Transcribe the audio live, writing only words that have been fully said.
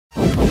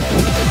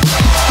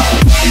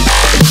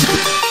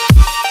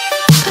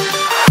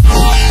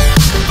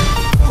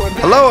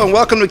Hello and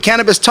welcome to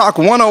Cannabis Talk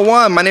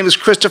 101. My name is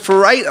Christopher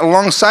Wright.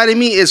 Alongside of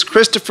me is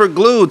Christopher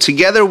Glew.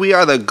 Together we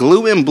are the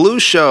Glew and Blue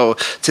Show.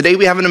 Today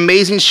we have an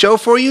amazing show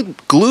for you.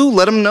 Glew,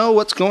 let them know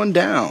what's going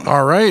down.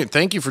 All right.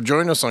 Thank you for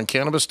joining us on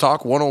Cannabis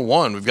Talk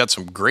 101. We've got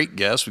some great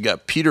guests. We've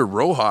got Peter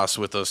Rojas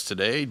with us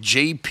today.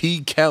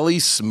 JP Cali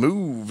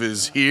Smoov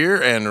is here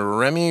and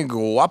Remy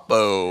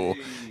Guapo.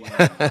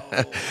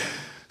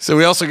 So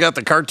we also got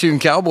the Cartoon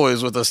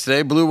Cowboys with us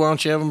today. Blue, why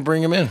don't you have them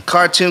bring them in?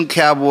 Cartoon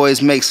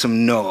Cowboys, make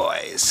some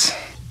noise.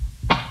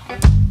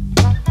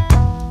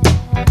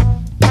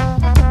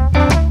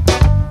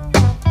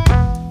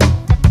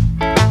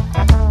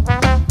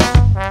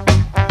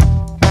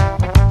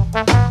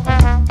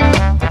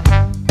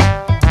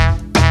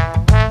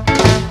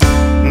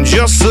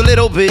 Just a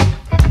little bit,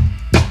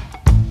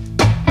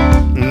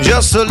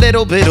 just a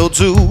little bit or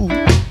two,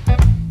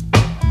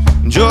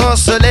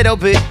 just a little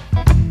bit,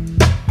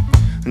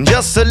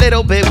 just a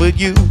little bit with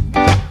you,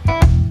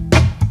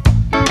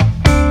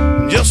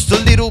 just a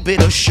little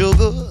bit of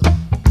sugar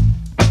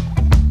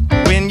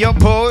when you're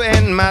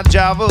pouring my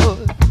java.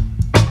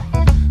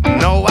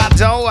 No, I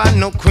don't want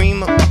no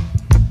creamer,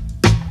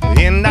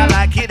 and I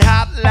like it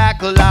hot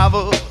like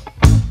lava.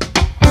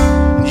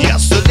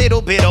 Just a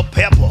little bit of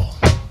pepper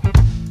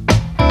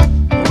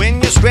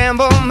when you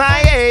scramble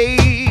my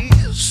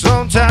eggs.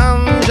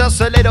 Sometimes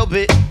just a little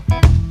bit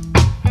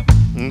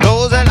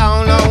goes a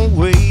long, long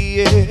way,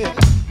 yeah.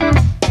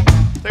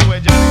 Take away,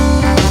 Johnny.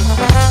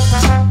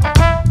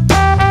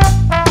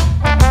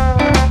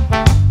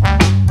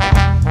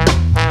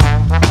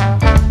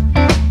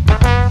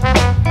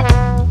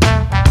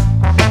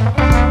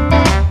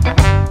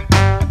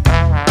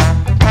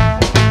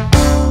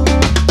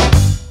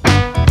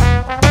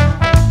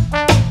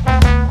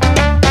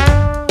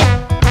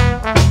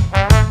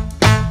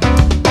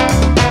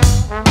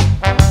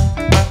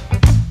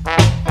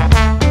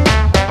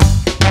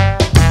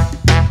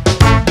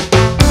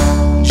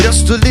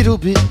 A little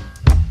bit,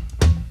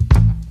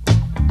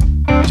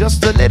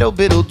 just a little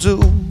bit will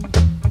do.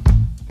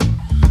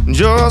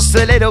 Just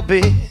a little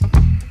bit,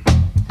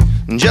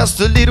 just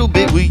a little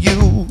bit with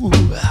you.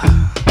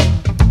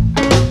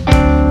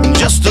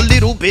 Just a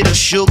little bit of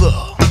sugar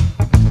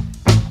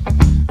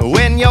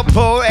when you're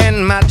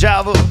pouring my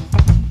java.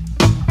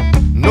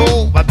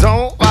 No, I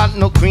don't want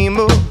no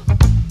creamer,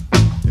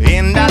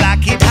 and I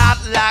like it hot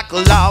like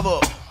lava.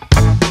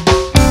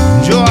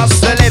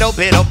 Just a little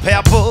bit of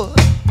pepper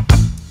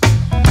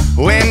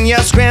when you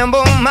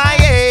scramble my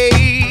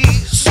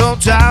eggs.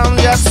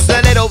 Sometimes just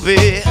a little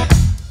bit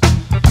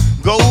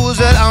goes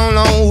a long,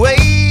 long way,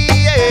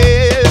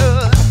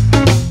 yeah.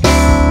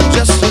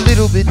 Just a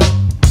little bit,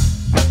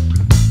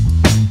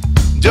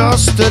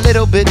 just a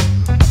little bit,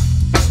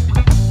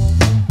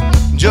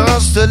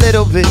 just a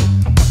little bit,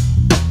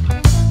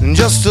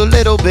 just a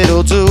little bit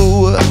or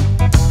two.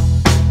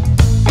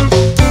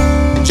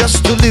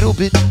 Just a little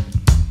bit,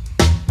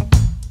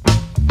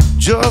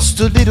 just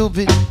a little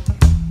bit,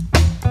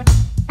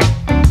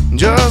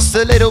 just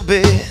a little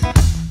bit,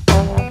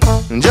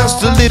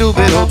 just a little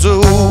bit or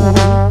two.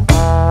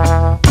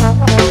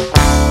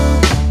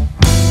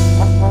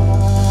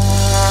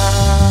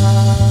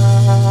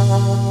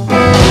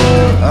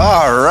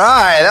 All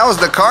right, that was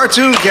the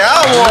Cartoon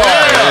Cowboys.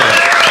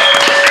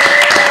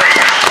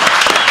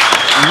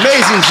 Yeah.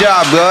 Amazing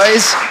job,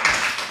 guys.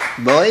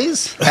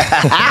 Boys?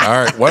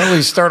 All right, why don't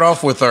we start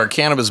off with our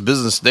Cannabis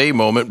Business Day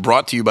moment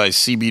brought to you by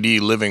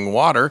CBD Living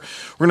Water.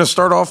 We're going to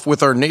start off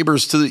with our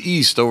neighbors to the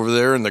east over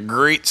there in the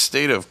great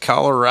state of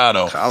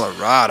Colorado.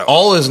 Colorado.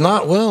 All is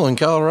not well in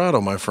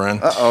Colorado, my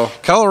friend. Uh-oh.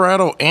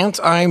 Colorado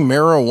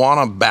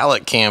anti-marijuana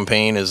ballot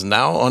campaign is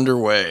now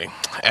underway.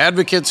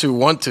 Advocates who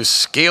want to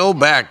scale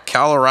back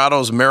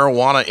Colorado's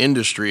marijuana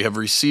industry have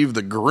received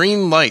the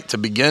green light to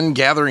begin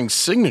gathering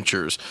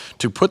signatures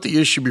to put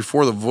the issue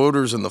before the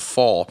voters in the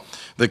fall.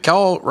 The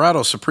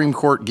Colorado Supreme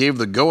Court gave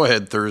the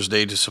go-ahead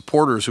Thursday to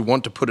supporters who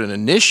want to put an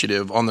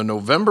initiative on the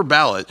November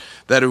ballot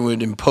that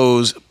would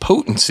impose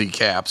potency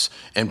caps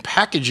and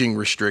packaging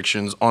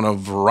restrictions on a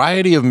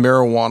variety of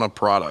marijuana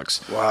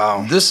products.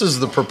 Wow. This is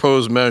the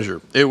proposed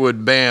measure. It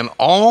would ban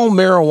all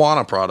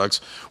marijuana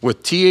products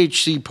with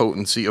THC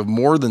potency of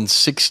more than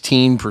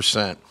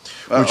 16%.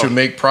 Which would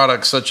make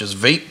products such as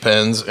vape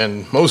pens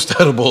and most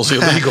edibles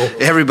illegal.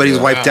 Everybody's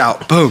wiped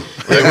out. Boom.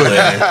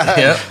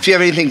 Yeah. If you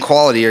have anything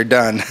quality, you're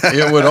done.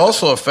 It would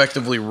also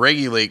effectively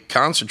regulate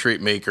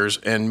concentrate makers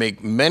and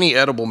make many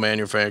edible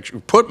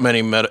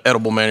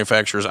edible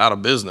manufacturers out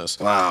of business.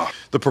 Wow.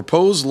 The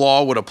proposed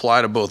law would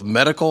apply to both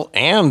medical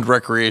and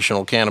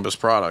recreational cannabis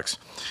products.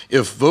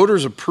 If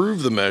voters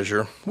approve the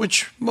measure,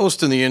 which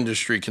most in the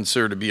industry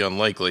consider to be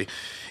unlikely,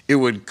 it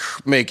would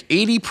make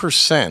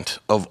 80%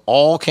 of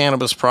all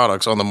cannabis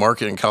products on the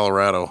market in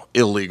Colorado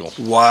illegal.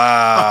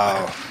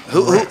 Wow.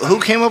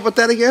 Who came up with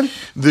that again?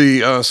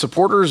 The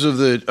supporters of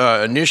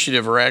the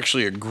initiative are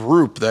actually a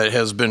group that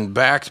has been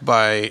backed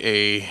by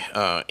a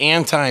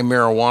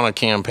anti-marijuana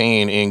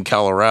campaign in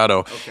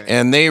Colorado,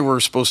 and they were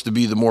supposed to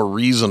be the more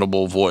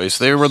reasonable voice.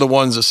 They were the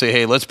ones that say,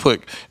 hey, let's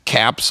put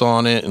caps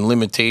on it and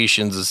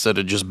limitations instead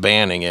of just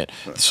banning it.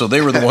 So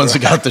they were the ones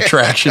that got the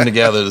traction to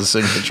gather the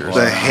signatures.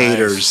 The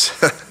haters.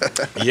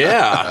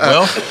 Yeah,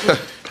 well,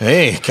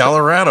 hey,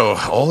 Colorado,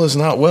 all is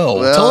not well.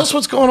 Tell us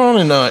what's going on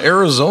in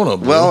Arizona,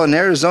 Blue. Well, in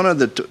Arizona,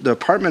 the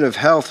Department of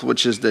Health,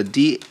 which is the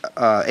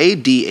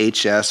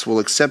ADHS, will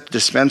accept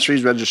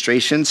dispensaries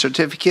registration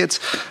certificates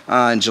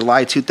in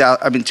July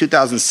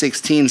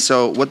 2016.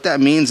 So what that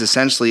means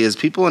essentially is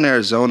people in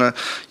Arizona,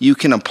 you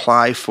can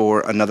apply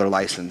for another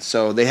license.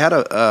 So they had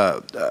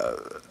a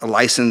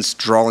license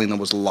drawing that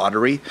was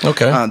lottery.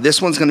 Okay.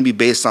 This one's going to be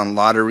based on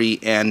lottery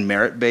and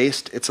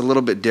merit-based. It's a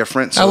little bit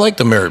different. So I like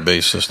the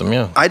merit-based system,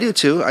 yeah. I do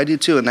too,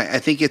 and I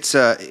think it's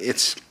a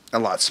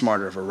lot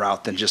smarter of a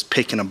route than just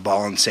picking a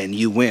ball and saying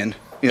you win.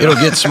 You know?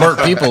 It'll get smart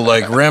people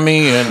like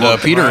Remy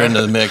and Peter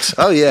into the mix.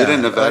 Oh yeah.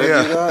 Didn't Nevada do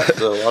that?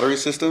 The lottery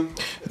system?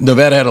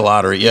 Nevada had a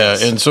lottery, yeah,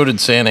 and so did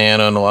Santa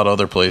Ana and a lot of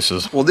other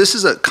places. Well, this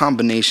is a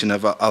combination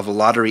of a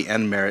lottery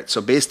and merit.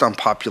 So based on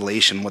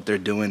population, what they're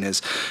doing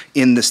is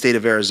in the state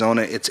of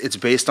Arizona, it's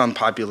based on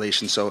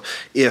population. So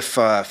if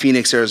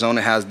Phoenix,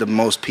 Arizona has the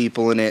most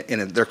people in it,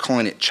 and they're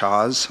calling it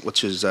CHAWS,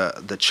 which is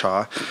the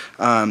CHAW,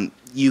 they're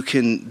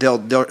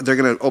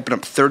going to open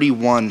up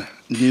 31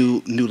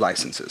 new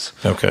licenses.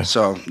 Okay.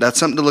 So that's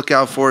something to look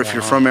out for if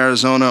you're from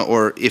Arizona,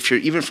 or if you're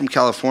even from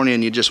California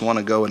and you just want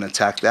to go and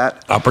attack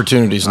that.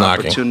 Opportunity's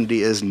knocking.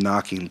 Opportunity is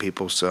knocking,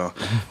 people. So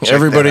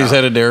everybody's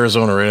headed to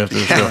Arizona right after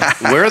the show.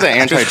 Where are the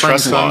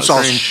antitrust laws?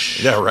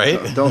 Yeah, right?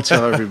 Don't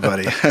tell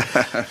everybody.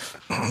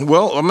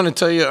 Well, I'm going to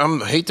tell you,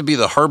 I hate to be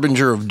the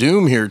harbinger of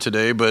doom here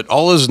today, but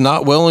all is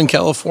not well in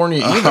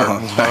California either.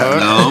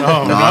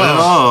 No, not at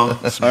all. All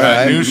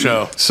right. New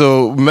show.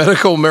 So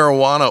medical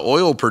marijuana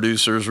oil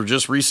producers were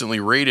just recently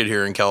raided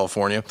here in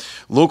California.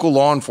 Local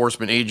law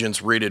enforcement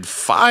agents raided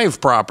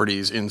 5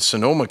 properties in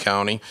Sonoma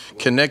County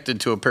connected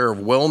to a pair of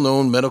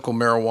well-known medical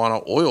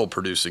marijuana oil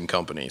producing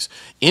companies,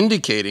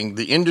 indicating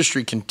the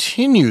industry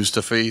continues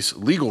to face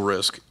legal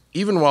risk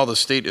even while the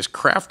state is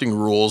crafting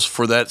rules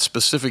for that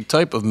specific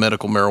type of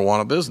medical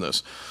marijuana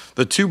business.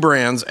 The 2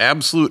 brands,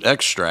 Absolute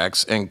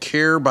Extracts and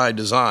Care by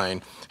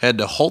Design, had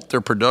to halt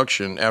their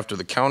production after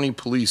the county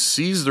police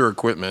seized their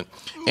equipment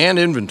and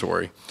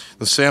inventory.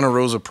 The Santa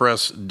Rosa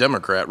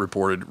Press-Democrat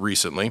reported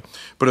recently,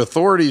 but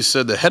authorities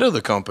said the head of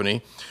the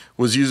company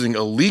was using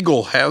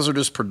illegal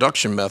hazardous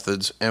production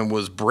methods and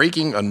was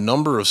breaking a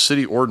number of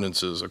city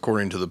ordinances,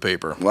 according to the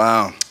paper.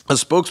 Wow. A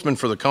spokesman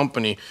for the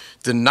company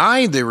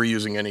denied they were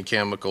using any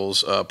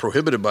chemicals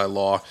prohibited by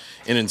law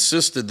and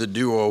insisted the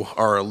duo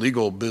are a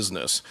legal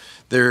business.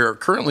 They're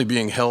currently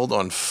being held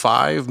on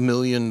 $5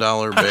 million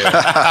bail.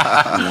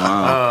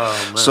 Wow.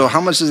 Oh, so how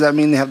much does that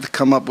mean they have to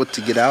come up with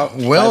to get out?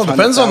 Well, it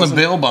depends on the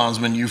bail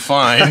bondsman you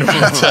find.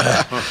 But,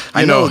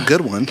 I know a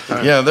good one.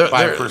 Yeah,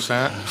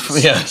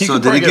 5%. Yeah. So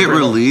did it get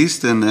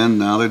released and then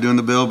now they're doing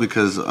the bill?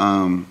 Because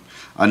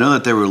I know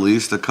that they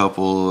released a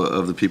couple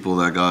of the people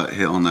that got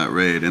hit on that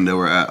raid, and they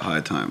were at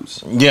High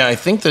Times. Yeah, I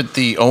think that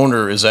the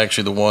owner is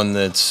actually the one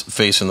that's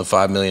facing the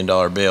 $5 million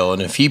bail,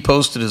 and if he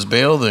posted his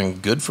bail, then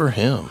good for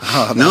him.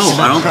 No,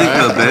 I don't think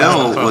the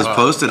bail was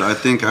posted. I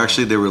think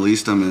actually they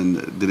released him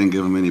and didn't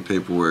give him any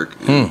paperwork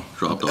and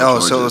dropped all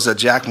charges. So it was a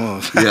jack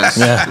move. Yes.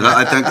 Yeah.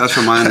 I think that's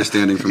from my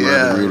understanding from what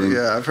I've been reading.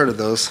 Yeah, I've heard of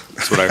those.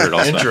 That's what I heard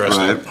also.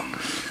 Interesting. Right.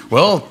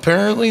 Well,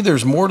 apparently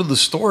there's more to the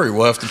story.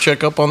 We'll have to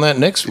check up on that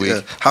next week.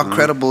 Yeah. How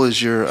credible is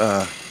your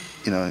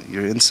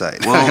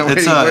insight? Well,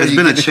 it's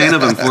been a chain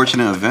of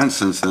unfortunate events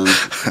since then.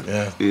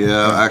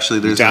 Yeah,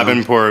 actually, there's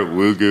Davenport,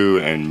 Wugu,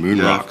 and Moon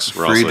Rocks.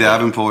 Were free also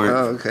Davenport,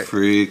 okay.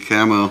 free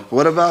camo.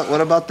 What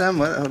about them?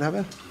 What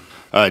happened?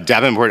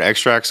 Davenport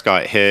Extracts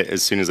got hit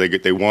as soon as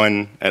they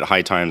won at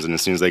High Times, and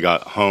as soon as they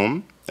got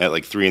home at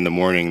like 3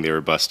 a.m, they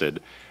were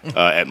busted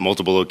at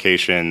multiple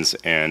locations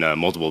and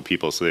multiple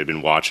people. So they'd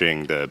been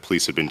watching. The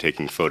police had been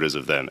taking photos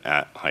of them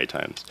at High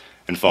Times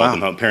and followed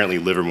them home. Apparently,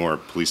 Livermore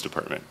Police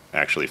Department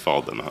actually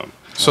followed them home.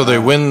 So they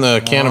win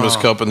the Cannabis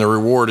Cup, and the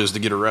reward is to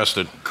get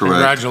arrested. Correct.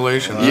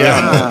 Congratulations.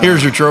 Yeah.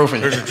 Here's your trophy.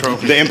 Here's your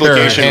trophy. The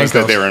implication was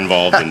that they were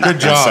involved in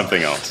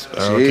something else.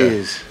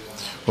 Jeez.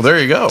 Well,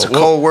 there you go. It's a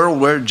cold world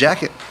wear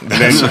jacket.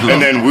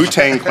 And then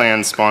Wu-Tang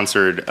Clan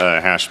sponsored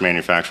hash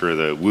manufacturer,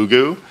 the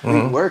Wugu.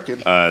 Working.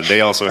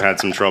 They also had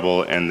some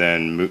trouble, and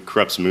then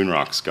Corrupt's Moon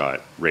Rocks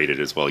got raided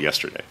as well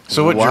yesterday.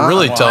 So what you're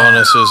really telling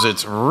us is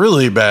it's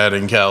really bad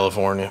in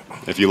California.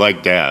 If you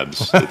like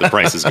dabs, the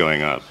price is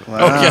going up.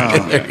 Okay,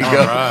 there you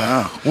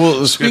go.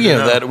 Well, speaking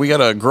of that, we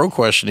got a grow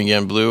question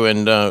again, Blue,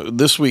 and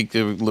this week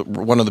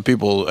one of the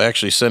people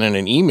actually sent in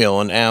an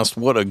email and asked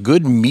what a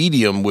good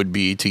medium would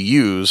be to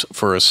use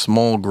for a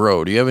small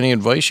grow. Do you have any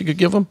advice you could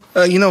give them?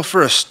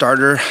 for a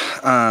starter,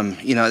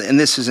 and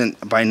this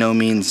isn't by no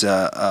means,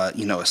 a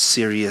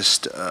serious,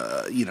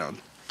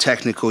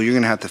 technical. You're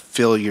going to have to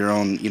fill your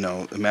own,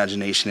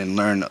 imagination and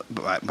learn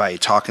by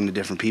talking to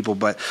different people.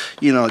 But,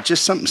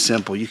 just something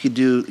simple. You could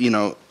do,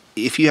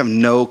 if you have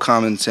no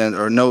common sense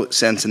or no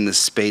sense in this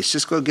space,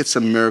 just go get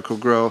some Miracle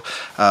Grow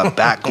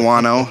bat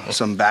guano,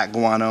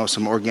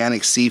 some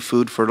organic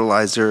seafood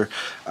fertilizer,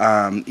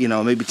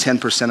 maybe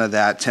 10% of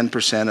that,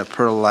 10% of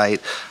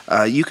perlite.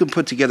 You can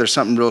put together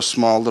something real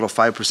small, little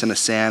 5% of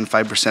sand,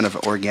 5% of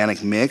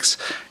organic mix,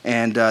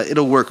 and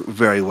it'll work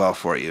very well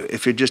for you.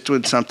 If you're just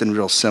doing something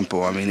real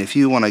simple, I mean, if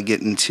you want to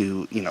get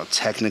into,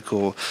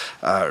 technical,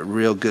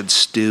 real good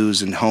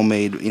stews and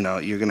homemade,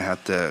 you're going to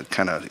have to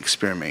kind of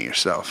experiment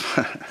yourself.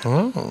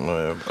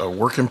 Well, a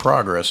work in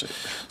progress,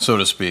 so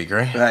to speak,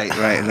 right? Right.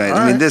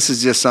 I mean, this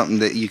is just something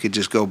that you could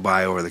just go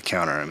buy over the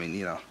counter. I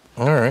mean,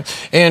 All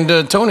right.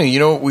 And Tony,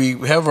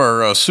 we have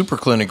our super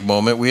clinic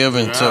moment. We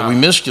haven't. We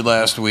missed you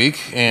last week.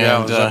 And, I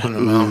was up in the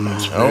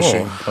mountains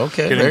fishing.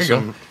 Okay. Getting There you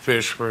some go.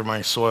 fish for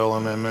my soil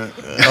amendment.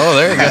 Oh,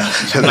 there you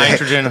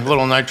go. A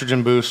little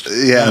nitrogen boost.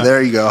 Yeah,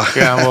 there you go.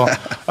 Yeah, well,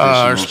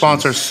 our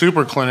sponsor,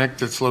 Super Clinic,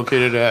 that's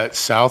located at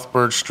South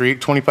Birch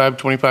Street,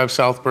 2525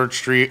 South Birch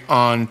Street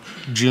on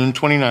June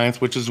 29th,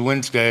 which is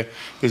Wednesday,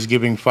 is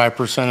giving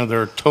 5% of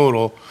their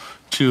total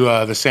to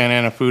the Santa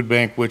Ana Food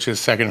Bank, which is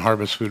Second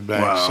Harvest Food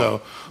Bank. Wow.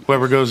 So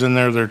whoever goes in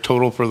there, their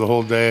total for the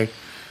whole day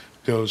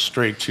goes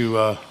straight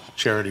to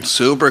charity.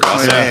 Super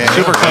Clinic. Yeah,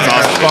 Super Clinic,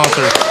 our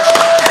sponsor.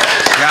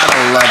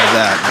 Gotta love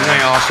that. And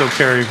they also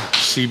carry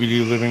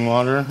CBD living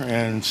water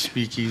and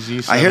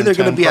Speakeasy. I hear they're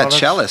going to be products. at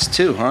Chalice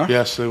too, huh?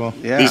 Yes, they will.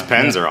 Yeah. These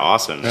pens are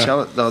awesome. That's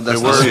They the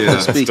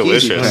were. Speakeasy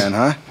delicious. pen,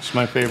 huh? It's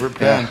my favorite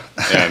pen.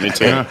 Yeah, me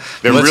too. Yeah.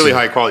 They're Let's really see.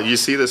 high quality. You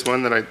see this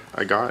one that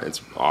I got? It's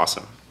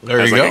awesome. There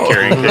Has you like go. a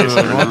carrying case.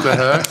 What the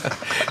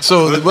heck?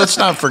 So let's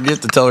not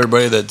forget to tell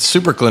everybody that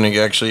Super Clinic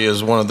actually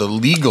is one of the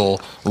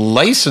legal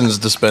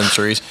licensed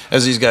dispensaries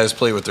as these guys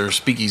play with their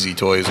speakeasy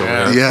toys over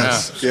Yeah. there.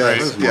 Yes. Yeah,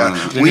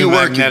 Yeah. The We new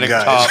work it, magnetic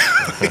guys. top.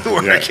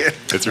 Yeah,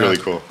 it's really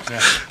cool.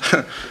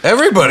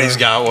 Everybody's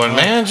got one,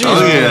 man. Jeez.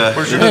 Oh, yeah.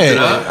 Where's your Hey,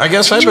 hook? I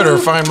guess I better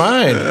find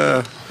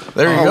mine.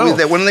 There you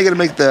go. When are they going to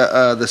make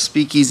the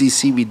Speakeasy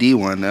CBD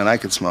one that I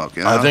could smoke?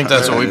 I think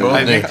that's what we both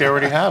I need. think they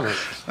already have it.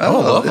 Oh,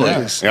 lovely.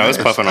 nice. Yeah, I was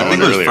puffing I on think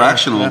one it was earlier.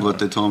 fractional, but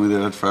they told me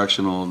they had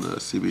fractional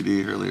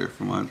CBD earlier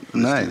from my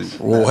Nice.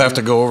 We'll have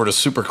to go over to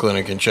Super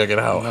Clinic and check it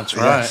out. That's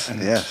right. Yes.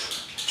 And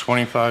Yes.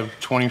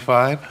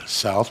 2525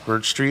 South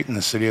Birch Street in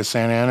the city of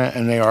Santa Ana,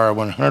 and they are a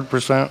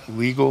 100%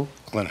 legal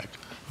clinic.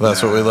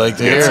 That's what we like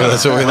to hear.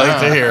 That's what we like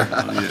to hear.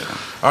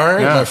 All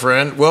right, my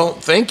friend. Well,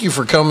 thank you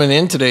for coming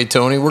in today,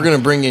 Tony. We're going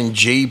to bring in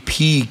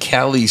JP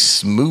Cali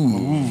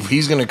Smoov.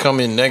 He's going to come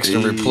in next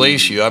and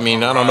replace you. I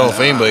mean, I don't know if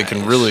anybody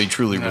can really,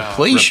 truly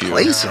replace you.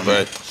 Replace him.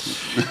 But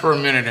For a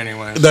minute,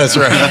 anyway. that's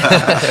right.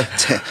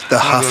 The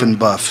Huff and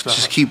Buff.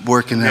 Just keep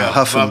working out.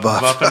 Huff and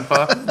Buff. Buff and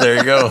Puff. There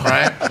you go.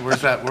 Right?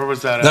 Where's that? Where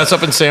was that at? That's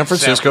up in San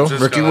Francisco. Ricky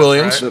that's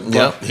Williams. right.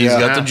 Yep. He's Yeah.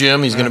 got the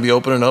gym. He's going to be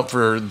opening up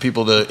for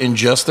people to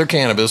ingest their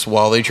cannabis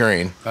while they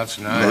train That's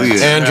nice. Oh,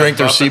 yeah. and drink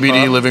their Buff and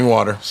CBD Puff. living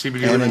water.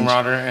 CBD living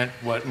water and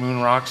what,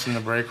 Moon Rocks in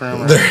the break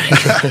room? Or,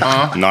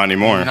 Not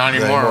anymore. Not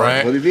anymore,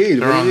 right? What do you mean?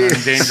 They're What do on you the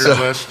mean? endangered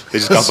list. They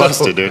just got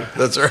busted, dude.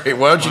 That's right.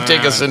 Why don't you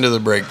take us into the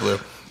break, Blue?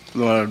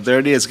 Well, there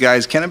it is,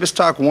 guys. Cannabis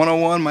Talk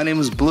 101. My name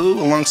is Blue.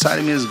 Alongside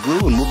of me is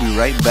Glew, and we'll be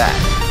right back.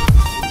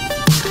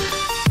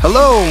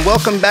 Hello, and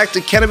welcome back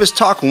to Cannabis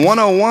Talk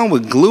 101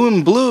 with Glew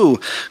and Blue.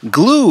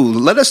 Glew,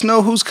 let us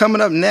know who's coming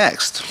up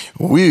next.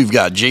 We've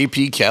got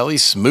JP Cali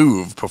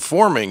Smoov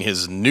performing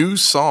his new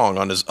song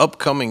on his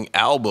upcoming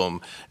album,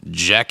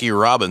 Jackie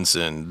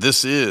Robinson.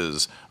 This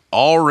is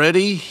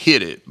Already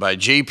Hit It by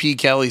JP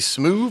Cali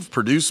Smoov,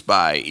 produced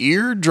by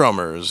Ear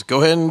Drummers.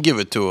 Go ahead and give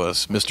it to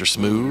us, Mr.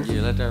 Smoov.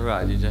 Yeah, let that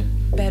ride, DJ.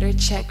 Better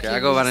check. Okay, I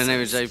go by the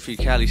name of JP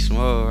Cali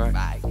Smoov,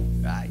 right?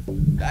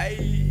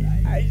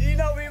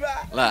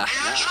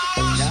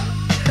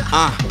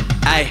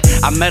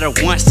 I met her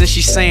once and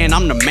she saying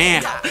I'm the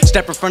man.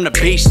 Stepping from the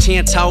beach,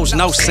 10 toes,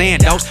 no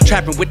sandals.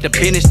 Trapping with the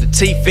business, the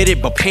T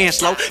fitted but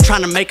pants low.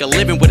 Trying to make a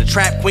living with a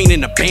trap queen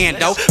in the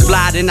bando.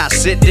 Fly, then I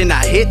sit, then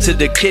I hit to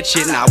the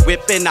kitchen. I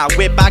whip and I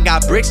whip, I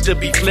got bricks to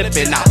be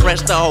flipping. I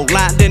press the whole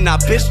line, then I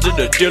pitch to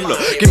the dealer.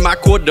 Get my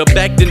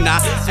quarterback, then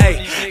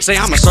say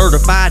I'm a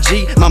certified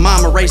G. My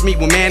mama raised me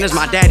with manners.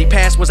 My daddy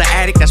passed was an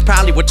addict, that's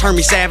probably what turned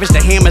me savage.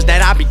 The hammers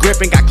that I be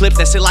gripping got clips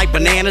that sit like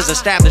bananas.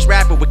 Established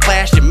rapper with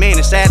clash, your man,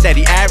 it's sad that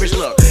he average.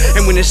 Look,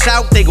 and when it's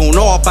out, they gon'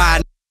 all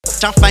buy.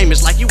 I'm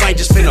famous like you ain't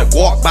just finna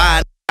walk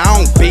by. I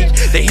don't beat,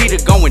 the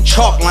heater going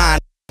chalk line.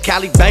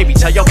 Cali baby,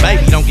 tell your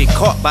baby don't get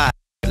caught by.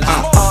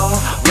 I'm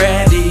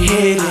already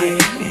hit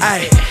it.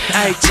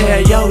 Ay,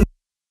 tell your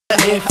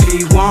if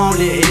he want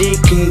it, he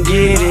can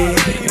get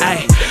it.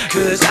 Ay,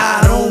 cause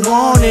I don't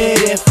want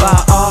it if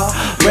I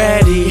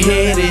already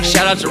hit it.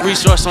 Shout out to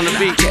Resource on the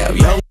beat.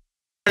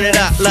 Turn it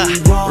up, look,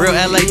 real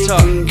LA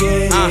talk.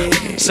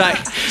 Say,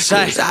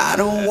 I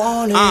don't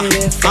want it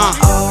if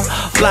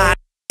I fly,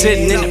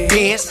 sitting in the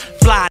pants,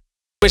 fly.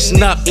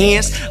 Twisting up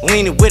ends,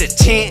 leaning with a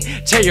tent.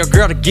 Tell your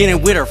girl to get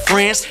in with her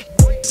friends.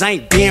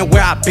 Ain't been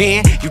where I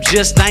been, you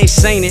just ain't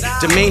seen it.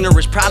 Demeanor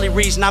is probably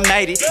reason I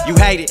made it. You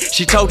hate it.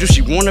 She told you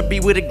she wanna be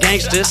with a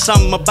gangster.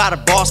 Something about a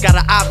boss, got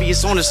an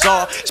obvious on us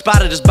all.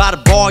 Spotted us by the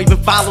bar, even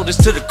followed us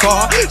to the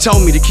car.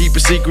 Told me to keep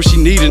it secret, she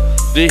needed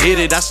to hit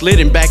it. I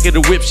slid in back of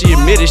the whip, she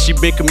admitted she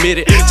been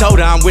committed. Told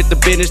her I'm with the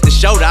business, to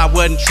show her I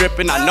wasn't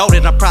tripping. I know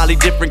that I'm probably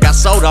different, got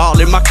soda all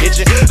in my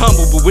kitchen.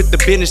 Humble but with the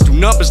business, do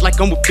numbers like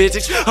I'm with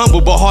physics.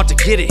 Humble but hard to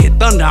get it, hit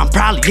thunder, I'm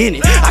probably in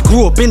it. I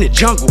grew up in the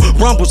jungle,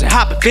 rumbles and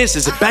hopping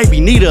fences. A baby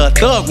need a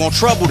thug, want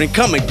trouble, then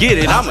come and get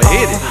it, I'ma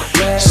hit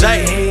it.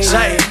 Say,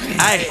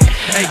 ay,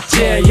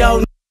 tell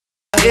yo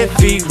if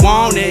he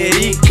want it,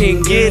 he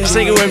can get it.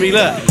 Sing it with me,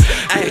 look.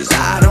 Cause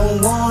I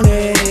don't want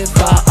it if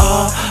I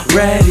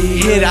already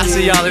hit it. I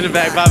see y'all in the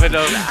back, popping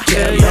though.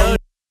 Tell yo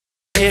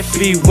if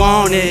he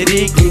want it,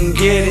 he can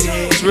get it.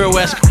 It's real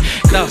West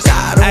Coast.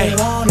 Ay,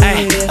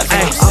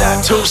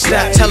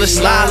 two-step, tell her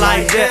slide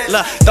like that.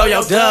 Look, throw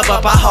your dub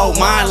up, I hold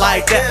mine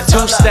like that.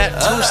 Two-step,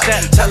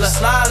 tell her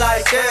slide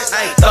like this.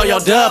 Throw your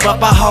dub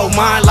up, I hold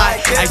mine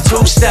like that.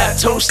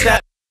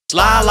 Two-step,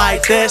 slide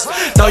like this.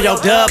 Throw your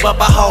dub up,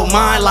 I hold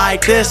mine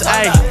like this.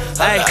 Ay,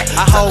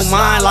 I hold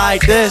mine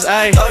like this.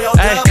 Ay, throw your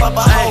dub up,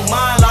 I hold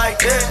mine like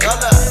this.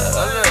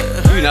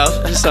 You know,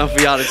 it's something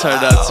for y'all to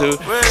turn up to.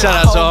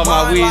 Shout out to all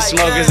my weed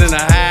smokers in the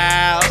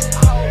house.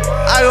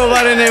 I go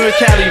by the name of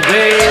Cali,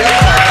 baby.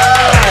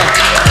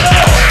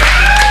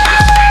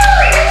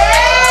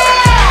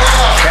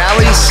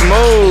 Cali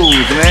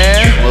Smoov,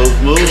 man.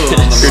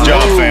 Good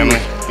job, family.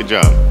 Good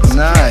job.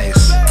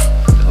 Nice.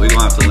 We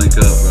gonna have to link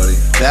up, buddy.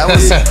 That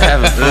was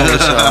having fun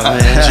with y'all,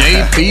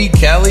 man. JP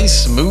Cali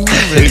Smoov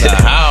in the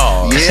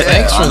house. Yeah.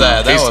 Thanks for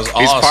that. That was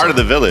awesome. He's part of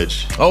the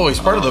village. Oh, he's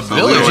part of the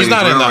village. He's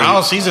not in the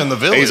house. He's in the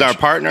village. He's our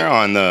partner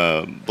on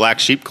the Black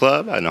Sheep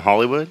Club in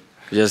Hollywood.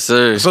 Yes,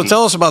 sir. So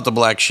tell us about the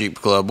Black Sheep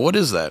Club. What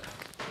is that?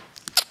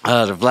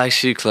 The Black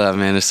Sheep Club,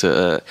 man, it's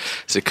a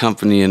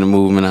company and a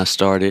movement I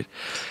started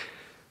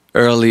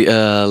early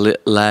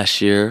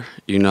last year.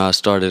 You know, I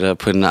started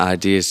putting the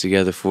ideas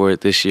together for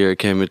it. This year it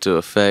came into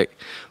effect.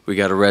 We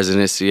got a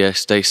residency at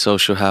State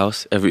Social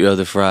House every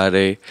other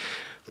Friday.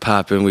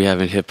 Popping, we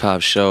having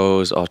hip-hop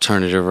shows,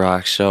 alternative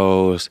rock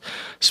shows,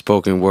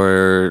 spoken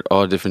word,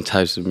 all different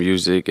types of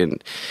music,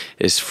 and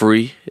it's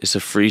free. It's a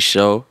free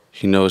show.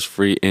 You know, it's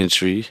free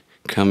entry.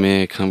 Come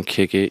in, come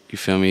kick it, you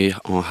feel me?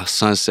 On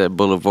Sunset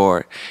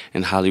Boulevard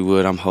in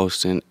Hollywood, I'm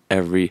hosting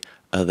every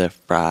other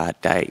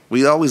Friday.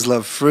 We always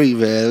love free,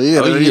 man. We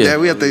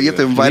have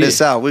to invite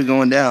us out. We're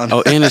going down.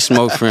 Oh, and it's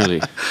smoke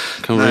friendly.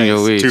 Come bring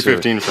your weed.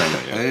 215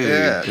 friendly.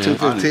 Yeah,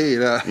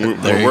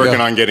 215. We're working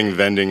on getting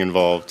vending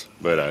involved,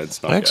 but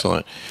it's not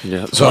Excellent.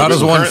 Yeah. So how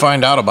does one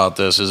find out about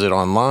this? Is it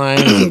online?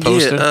 Is it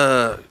posted?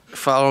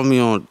 Follow me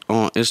on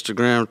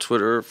Instagram,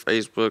 Twitter,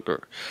 Facebook,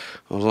 or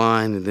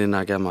online. And then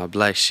I got my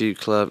Black Sheep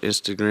Club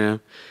Instagram.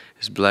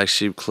 It's Black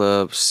Sheep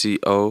Club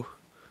CO.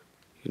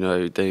 You know,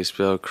 everything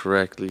spelled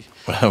correctly.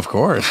 Of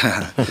course.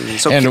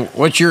 So and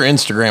what's your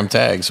Instagram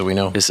tag so we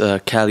know? It's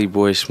Cali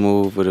Boy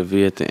Smoov with a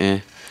V at the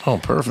end. Oh,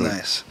 perfect.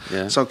 Nice.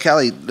 Yeah. So,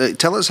 Cali,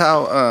 tell us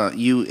how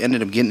you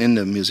ended up getting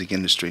into the music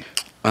industry.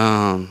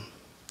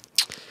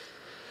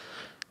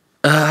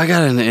 I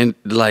got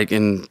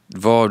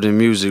involved in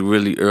music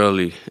really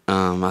early.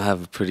 I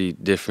have a pretty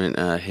different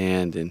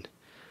hand than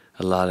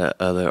a lot of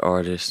other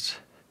artists.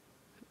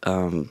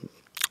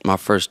 My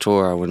first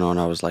tour I went on,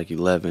 I was like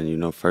 11. You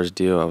know, first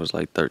deal I was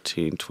like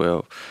 13,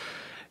 12,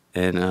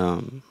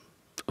 and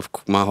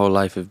my whole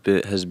life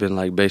has been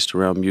like based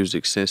around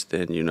music since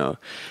then. You know,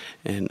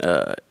 and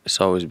it's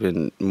always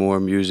been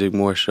more music,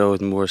 more shows,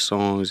 more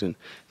songs, and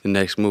the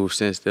next move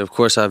since then. Of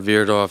course, I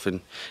veered off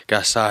and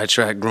got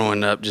sidetracked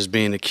growing up, just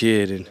being a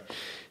kid and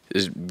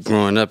just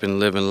growing up and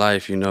living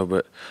life, you know.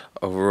 But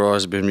overall,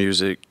 it's been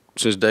music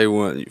since day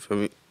one. You feel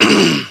me?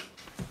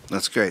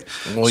 That's great.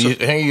 Well,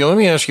 hey, let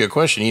me ask you a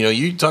question. You know,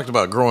 you talked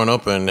about growing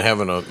up and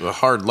having a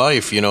hard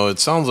life. You know, it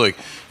sounds like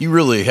you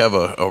really have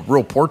a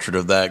real portrait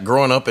of that.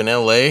 Growing up in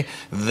L.A.,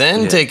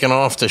 then taking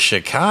off to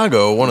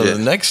Chicago, one of the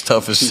next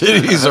toughest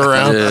cities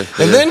around, and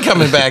then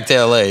coming back to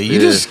L.A. You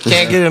just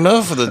can't get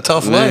enough of the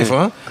tough life,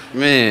 huh?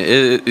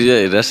 Man,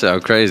 that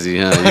sounds crazy,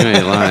 huh? You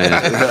ain't lying.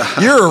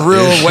 You're a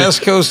real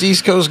West Coast,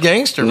 East Coast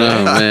gangster,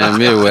 man. No, man,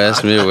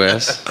 Midwest.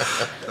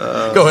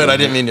 Go ahead. I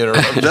didn't mean to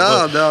interrupt.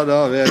 No,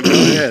 man. Go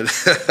ahead.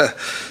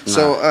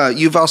 So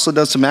you've also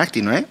done some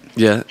acting, right?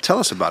 Yeah. Tell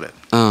us about it.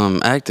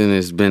 Acting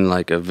has been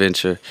like a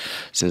venture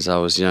since I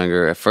was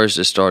younger. At first,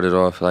 it started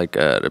off like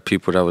the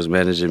people that was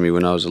managing me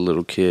when I was a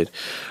little kid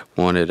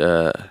wanted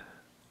a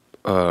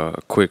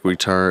quick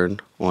return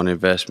on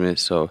investment,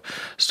 so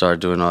started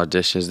doing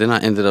auditions. Then I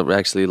ended up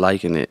actually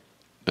liking it,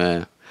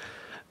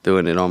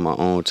 doing it on my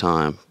own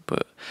time.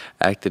 But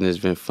acting has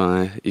been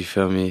fun. You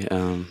feel me?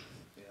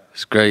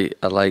 It's great.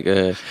 I like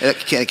It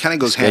kind of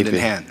goes hand in escaping.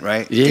 hand,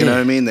 right? Yeah. You know what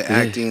I mean? The Yeah.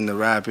 acting, the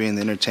rapping,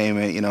 the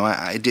entertainment. You know,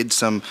 I did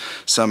some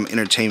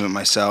entertainment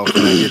myself,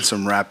 and I did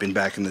some rapping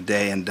back in the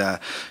day, and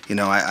you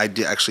know, I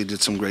actually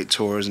did some great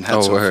tours and had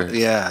Oh, some. word.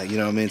 Yeah, you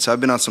know what I mean? So I've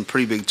been on some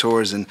pretty big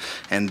tours, and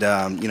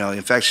you know,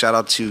 in fact, shout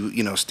out to,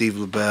 you know, Steve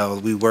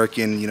LaBelle. We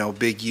working, you know,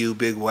 Big U,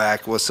 Big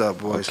Whack. What's up,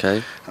 boys?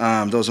 Okay.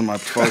 Those are my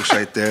folks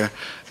right there,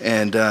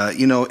 and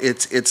you know,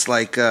 it's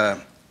like.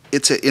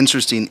 It's an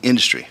interesting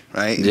industry,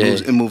 right?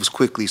 It moves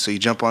quickly. So you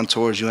jump on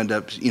tours, you end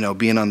up, you know,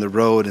 being on the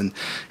road and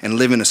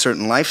living a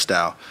certain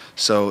lifestyle.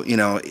 So, you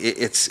know,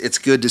 it's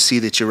good to see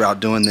that you're out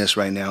doing this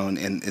right now,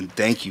 and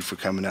thank you for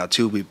coming out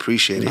too. We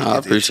appreciate it. I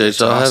appreciate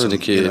y'all having the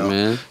kid, you know?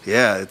 man.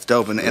 Yeah, it's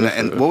dope.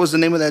 And what was the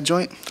name of that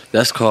joint?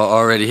 That's called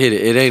Already Hit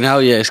It. It ain't out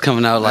yet. It's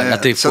coming out like Yeah, I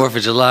think so- 4th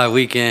of July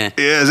weekend.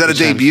 Yeah, is that a We're trying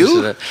to debut? push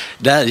it up.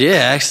 That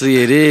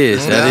actually it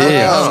is. That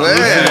is. Oh, man.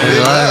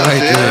 That's live right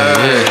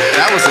there. Yeah.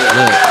 That was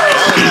a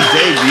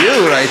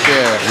debut right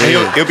there.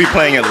 And he'll be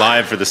playing it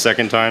live for the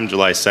second time,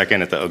 July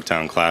 2nd at the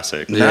Oaktown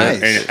Classic.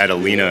 Nice. And at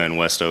Alina in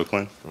West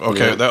Oakland.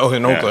 Okay, in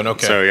Oakland. Yeah.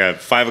 Okay. So yeah,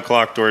 5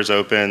 o'clock doors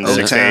open.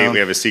 6 to 8 Oaktown. we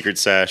have a secret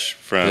sesh.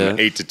 From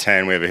 8 to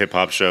 10 we have a hip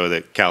hop show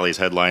that Cali's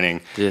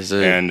headlining. Yes,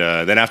 sir. And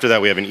then after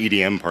that we have an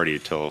EDM party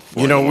till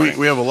 4 You know, in the morning.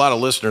 we have a lot of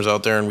listeners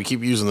out there, and we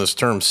keep using this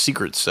term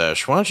 "secret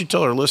sesh." Why don't you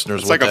tell our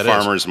listeners It's what like a that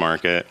is? farmer's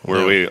market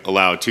where we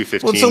allow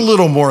 215. Well, it's a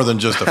little more than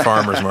just a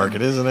farmer's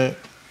market, isn't it?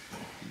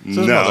 So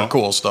there's No. other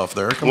cool stuff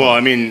there. Come Well, on. I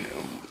mean,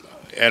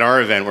 at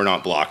our event, we're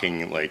not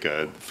blocking like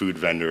a food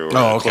vendor or Oh,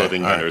 a okay.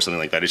 clothing All vendor right. or something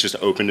like that. It's just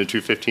open to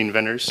 215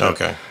 vendors. So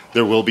Okay.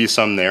 there will be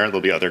some there. There'll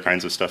be other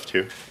kinds of stuff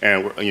too,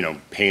 and you know,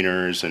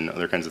 painters and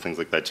other kinds of things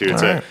like that too.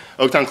 It's All right.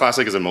 Oaktown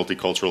Classic is a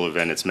multicultural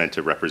event. It's meant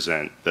to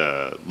represent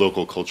the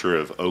local culture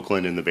of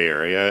Oakland in the Bay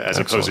Area, as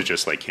opposed to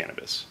just like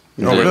cannabis.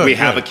 Oh, good, we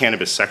have good. a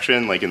cannabis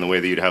section, like in the way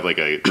that you'd have like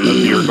a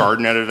beer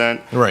garden at an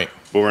event. Right.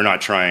 But we're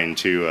not trying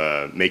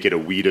to make it a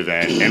weed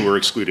event, and we're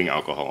excluding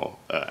alcohol.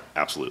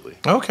 Absolutely.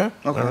 Okay. Okay.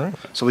 All right.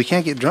 So we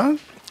can't get drunk?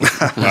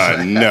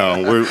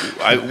 No,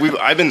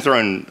 I've been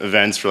throwing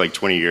events for like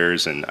 20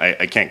 years, and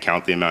I can't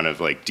count the amount of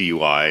like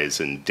DUIs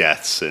and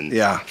deaths and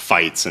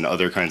fights and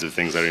other kinds of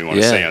things I don't even want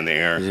to say on the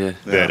air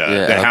that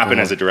happen alcohol.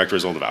 as a direct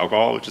result of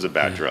alcohol, which is a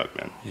bad drug,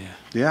 man.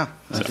 Yeah.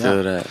 I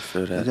feel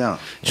that. Yeah.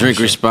 Drink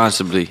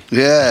responsibly.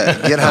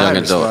 Yeah. Get high.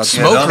 Young adults.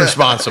 Smoke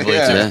responsibly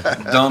too.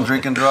 Don't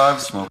drink and drive.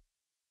 Smoke.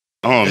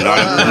 Oh, not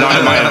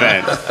at my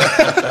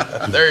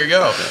event. There you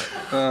go.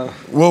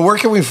 Well, where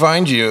can we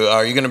find you?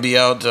 Are you going to be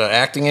out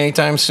acting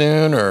anytime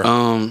soon, or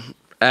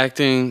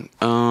Acting.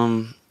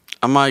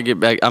 I might get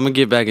back. I'm gonna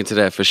get back into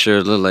that for sure.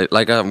 A little late.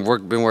 Like I've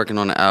been working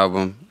on the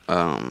album.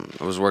 I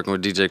was working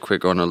with DJ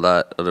Quick on a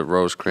lot of the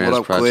Rosecrans What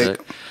up, project.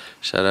 Quick?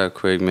 Shout out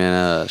Quick,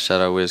 man.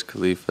 Shout out Wiz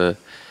Khalifa,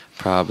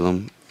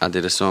 Problem. I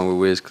did a song with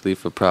Wiz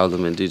Khalifa,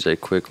 Problem, and DJ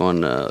Quick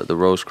on the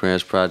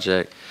Rosecrans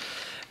project,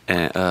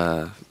 and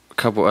a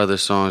couple other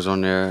songs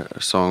on there.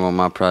 A song on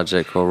my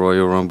project called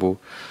Royal Rumble,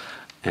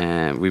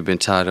 and we've been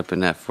tied up in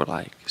that for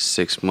like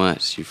 6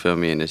 months. You feel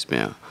me? And it's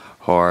been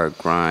hard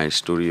grind,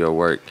 studio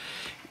work,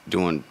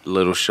 doing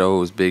little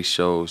shows, big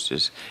shows,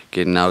 just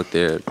getting out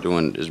there,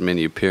 doing as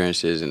many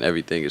appearances and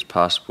everything as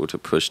possible to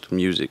push the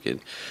music and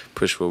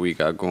push what we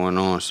got going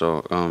on.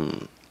 So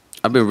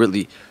I've been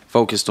really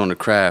focused on the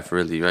craft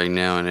really right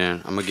now, and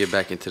then I'm gonna get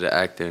back into the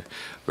acting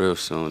real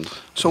soon.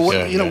 So what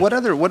Yeah, you know? yeah.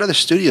 What other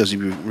studios you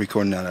been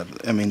recording out of?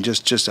 I mean,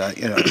 just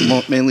you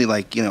know, mainly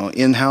like, you know,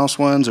 in-house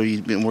ones, or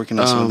you've been working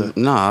on some of the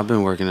No, I've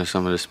been working at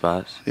some of the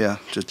spots.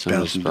 just Some of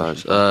the bouncing.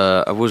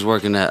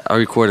 spots. I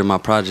recorded my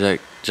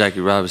project, Jackie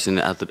Robinson,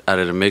 out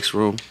of the mix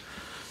room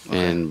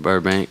in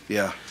Burbank.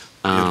 Yeah,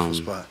 beautiful Um,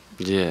 spot.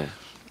 Yeah,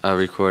 I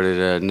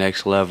recorded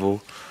Next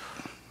Level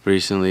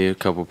recently, a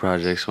couple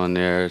projects on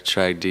there,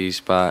 Track D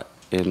spot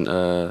in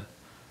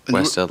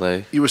West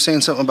LA. You were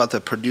saying something about the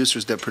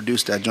producers that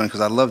produced that joint,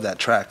 because I love that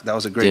track. That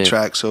was a great Yeah.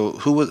 track. So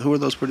who were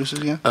those producers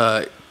again?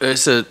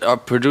 It's a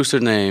producer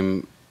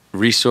named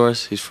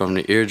Resource. He's from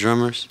the Ear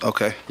Drummers.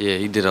 Okay, Yeah,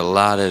 he did a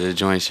lot of the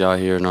joints y'all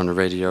hearing on the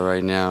radio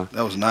right now.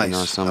 that was nice. You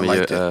know, some I of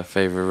liked your it.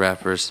 favorite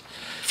rappers.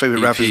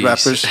 Favorite EPs.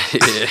 rappers.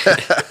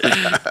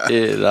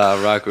 Yeah,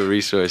 I rock with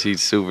Resource.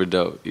 He's super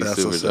dope. He's That's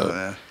super what's dope. up,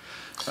 man.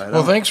 Right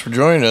Well, on. thanks for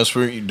joining us.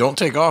 We don't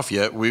take off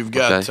yet. We've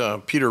got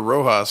Okay. Peter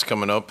Rojas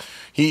coming up.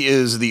 He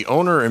is the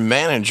owner and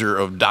manager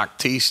of Doc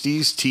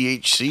Tasties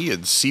THC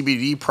and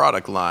CBD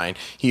product line.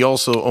 He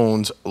also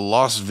owns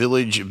Lost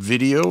Village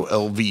Video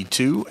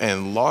LV2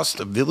 and Lost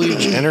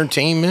Village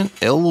Entertainment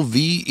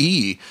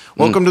LVE.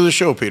 Welcome to the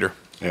show, Peter.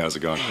 Yeah, how's it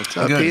going? What's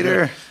up, Good,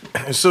 Peter?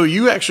 So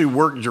you actually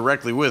work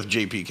directly with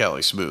JP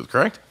Cali Smoov,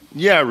 correct?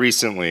 Yeah,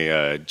 recently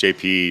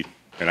JP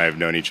and I have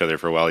known each other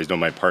for a while. He's known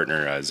my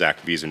partner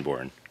Zach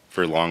Wiesenborn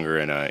for longer,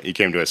 and he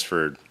came to us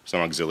for some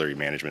auxiliary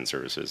management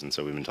services, and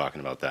so we've been talking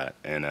about that,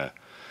 and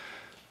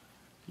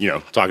you know,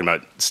 talking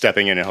about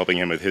stepping in and helping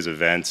him with his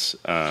events,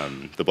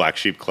 the Black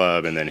Sheep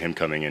Club, and then him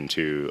coming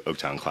into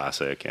Oaktown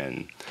Classic,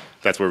 and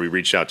that's where we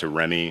reached out to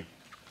Remy.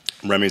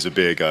 Remy's a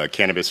big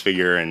cannabis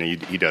figure, and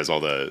he does all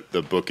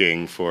the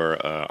booking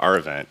for our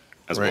event,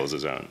 as well as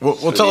his own.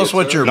 Well, tell us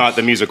what your... Not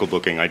the musical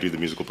booking. I do the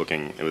musical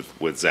booking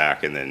with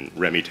Zach, and then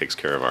Remy takes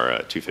care of our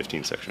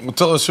 215 section. Well,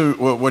 tell us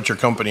what your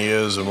company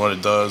is and what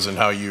it does and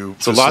how you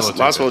So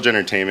Lost Village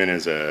Entertainment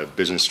is a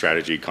business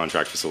strategy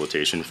contract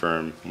facilitation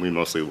firm. We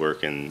mostly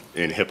work in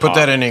hip-hop. Put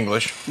that in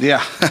English.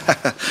 Yeah.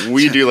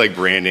 We do like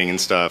branding and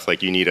stuff.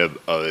 Like you need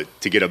to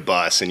get a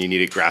bus, and you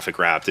need it graphic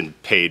wrapped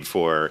and paid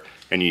for,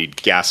 and you need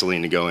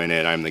gasoline to go in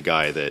it. I'm the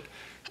guy that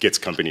gets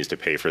companies to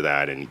pay for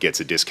that and gets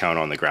a discount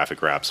on the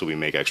graphic wrap, so we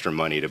make extra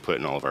money to put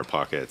in all of our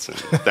pockets and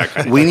that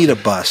kind of We thing. need a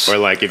bus. Or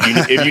like if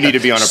you need to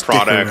be on a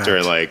product, or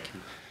wrapped. like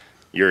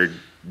you're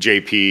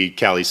JP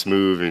Cali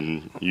Smoov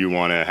and you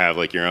want to have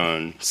like your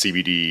own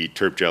CBD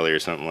terp jelly or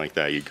something like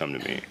that, you'd come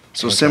to me.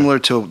 So similar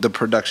to the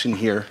production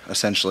here,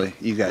 essentially,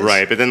 you guys.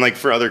 Right, but then like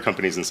for other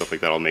companies and stuff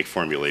like that, I'll make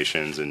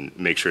formulations and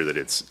make sure that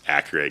it's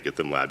accurate, get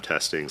them lab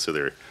testing so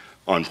they're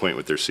on point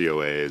with their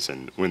COAs,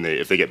 and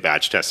if they get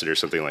batch tested or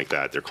something like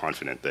that, they're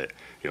confident that,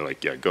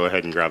 like, yeah, go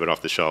ahead and grab it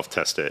off the shelf,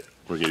 test it.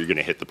 You're going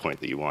to hit the point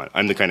that you want.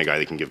 I'm the kind of guy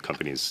that can give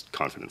companies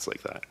confidence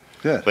like that.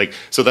 Good. Like,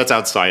 so that's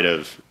outside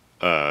of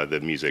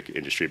the music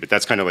industry, but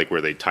that's kind of like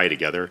where they tie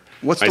together.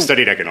 I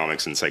studied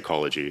economics and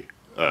psychology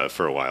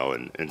for a while,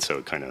 and so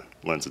it kind of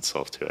lends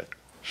itself to it.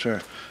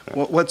 Sure.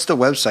 What's the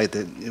website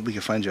that we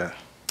can find you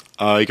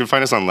at? You can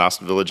find us on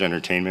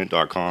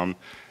lostvillageentertainment.com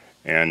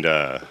and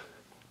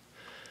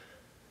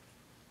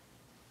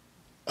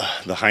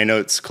the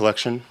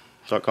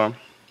highNotesCollection.com.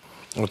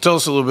 Well, tell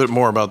us a little bit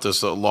more about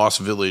this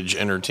Lost Village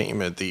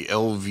Entertainment, the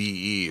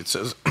LVE. It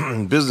says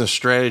business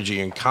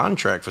strategy and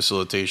contract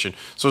facilitation.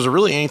 So is there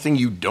really anything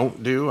you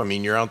don't do? I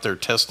mean, you're out there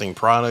testing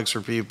products for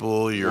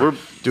people. You're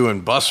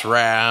doing bus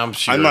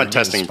wraps. I'm not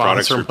testing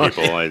products for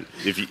people.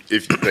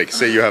 If like,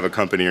 say you have a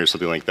company or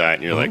something like that,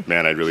 and you're like,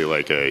 man, I'd really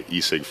like a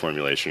e-cig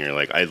formulation. You're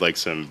like, I'd like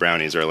some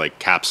brownies or like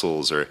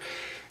capsules, or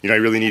I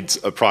really need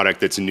a product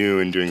that's new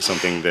and doing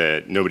something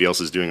that nobody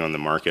else is doing on the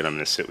market. I'm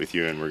going to sit with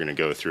you, and we're going to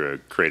go through a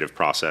creative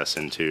process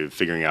into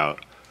figuring out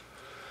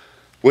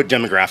what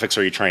demographics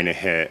are you trying to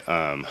hit,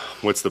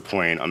 what's the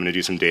point. I'm going to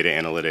do some data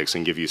analytics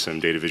and give you some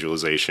data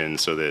visualization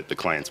so that the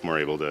client's more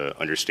able to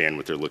understand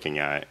what they're looking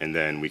at, and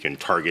then we can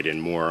target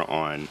in more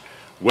on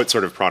what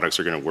sort of products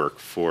are going to work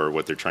for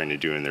what they're trying to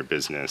do in their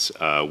business.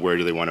 Where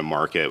do they want to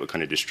market? What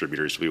kind of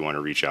distributors do we want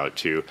to reach out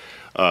to?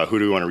 Who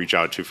do we want to reach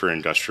out to for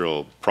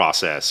industrial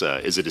process?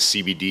 Is it a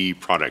CBD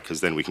product? Because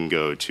then we can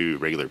go to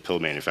regular pill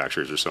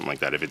manufacturers or something like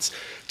that. If it's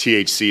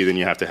THC, then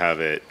you have to have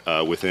it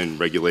within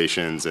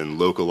regulations and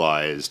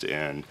localized,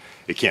 and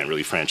it can't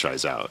really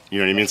franchise out. You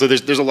know what I mean? So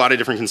there's a lot of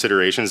different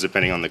considerations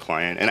depending on the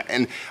client.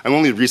 And I'm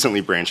only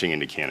recently branching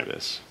into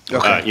cannabis.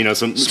 Okay.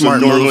 So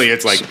normally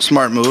it's like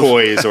smart move.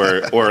 Toys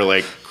or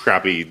like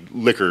crappy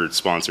liquor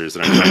sponsors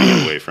that I'm trying to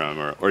get away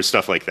from, or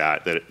stuff like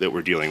that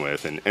we're dealing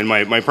with. And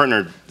my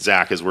partner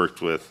Zach has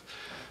worked with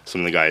some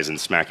of the guys in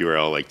Smack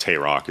URL like Tay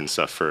Rock and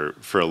stuff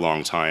for a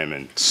long time.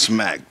 And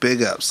Smack,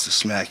 big ups to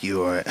Smack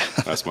URL.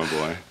 That's my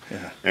boy.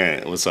 Yeah.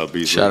 And what's up,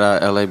 Beasley? Shout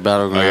out LA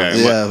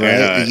Battleground.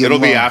 Right. It'll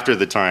be after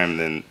the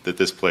time that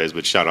this plays,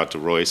 but shout out to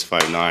Royce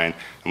 59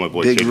 and my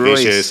boy Big Kid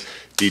Royce. Vicious,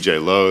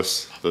 DJ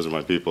Los. Those are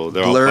my people.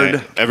 They're Blurred,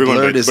 all playing. Everyone,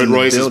 Blurred but in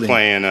Royce the is building.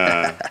 playing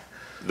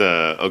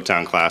the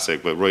Oaktown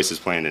Classic, but Royce is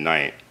playing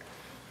tonight.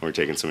 We're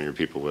taking some of your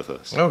people with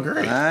us. Oh,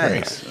 great.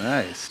 Nice, Great.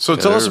 nice. So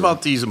tell us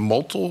about these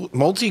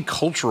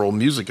multicultural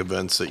music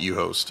events that you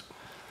host.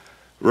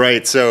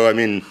 Right. So, I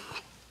mean,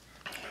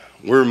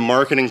 we're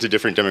marketing to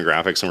different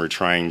demographics, and we're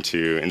trying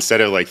to,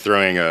 instead of like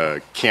throwing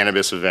a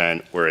cannabis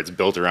event where it's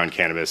built around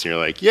cannabis and you're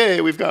like,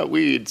 yay, we've got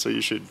weed, so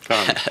you should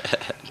come.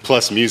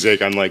 Plus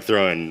music, I'm like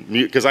throwing,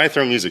 because I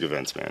throw music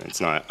events, man.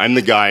 It's not, I'm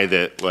the guy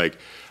that like,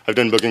 I've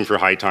done booking for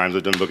High Times,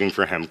 I've done booking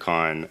for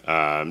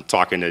HempCon,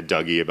 talking to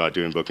Dougie about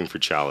doing booking for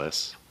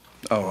Chalice.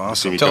 Oh,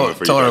 awesome. Tell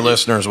our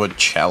listeners what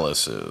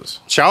Chalice is.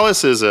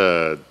 Chalice is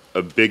a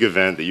big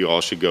event that you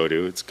all should go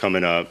to. It's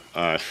coming up.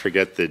 I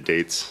forget the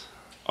dates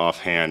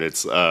offhand.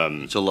 It's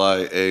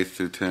July 8th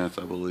through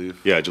 10th, I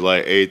believe. Yeah,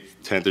 July 8th,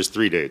 10th. There's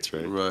 3 dates,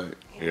 right? Right.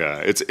 Yeah,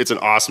 it's an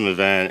awesome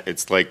event.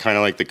 It's like kind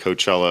of like the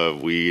Coachella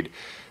of weed.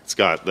 It's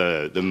got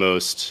the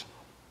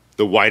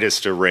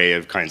widest array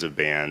of kinds of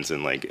bands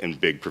and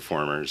big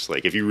performers.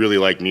 Like if you really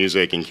like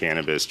music and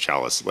cannabis,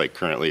 Chalice like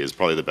currently is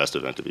probably the best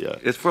event to be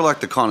at. It's for like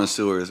the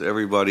connoisseurs,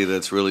 everybody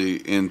that's really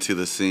into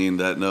the scene,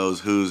 that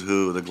knows who's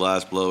who, the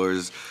glass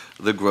blowers,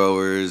 the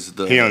growers.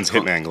 He owns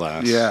Hitman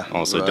Glass. Yeah.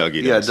 Also right.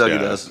 Dougie Yeah, does. Dougie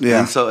does. Yeah.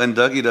 And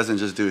Dougie doesn't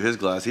just do his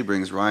glass. He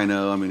brings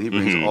Rhino. I mean, he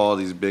brings all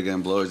these big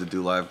end blowers that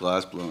do live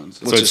glass blowings.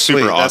 So it's is super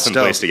sweet. That's awesome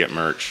dope. place to get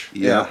merch.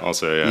 Yeah.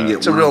 Also, You can yeah. get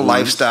It's a real one-on-ones.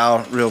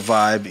 lifestyle, real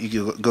vibe. You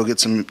can go get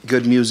some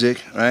good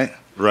music, right?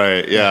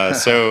 Right. Yeah.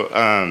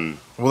 So.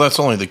 Well, that's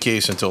only the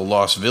case until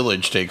Lost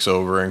Village takes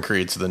over and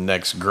creates the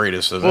next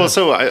greatest event. Well,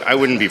 so I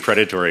wouldn't be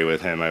predatory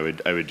with him. I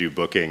would do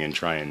booking and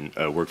try and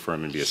work for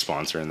him and be a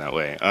sponsor in that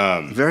way.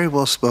 Very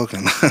well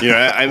spoken.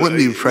 I wouldn't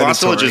be predatory.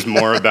 Lost Village is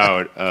more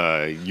about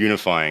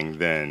unifying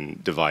than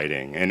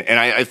dividing, and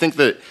I think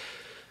that,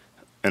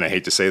 and I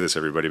hate to say this,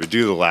 everybody, but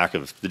due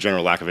to the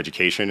general lack of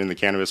education in the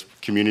cannabis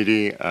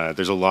community,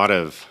 there's a lot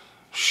of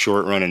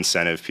short-run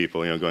incentive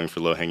people, going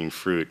for low-hanging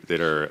fruit that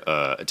are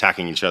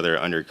attacking each other,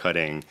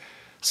 undercutting,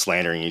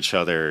 slandering each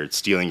other,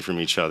 stealing from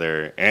each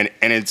other, and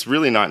it's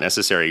really not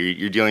necessary.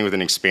 You're dealing with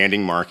an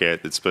expanding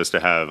market that's supposed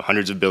to have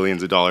hundreds of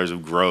billions of dollars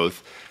of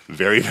growth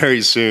very,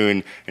 very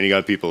soon, and you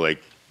got people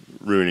like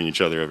ruining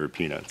each other over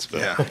peanuts. But.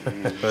 Yeah,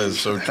 that is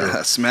so true.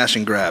 Smash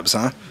and grabs,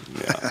 huh?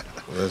 Yeah,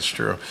 that's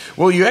true.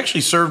 Well, you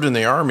actually served in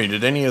the Army.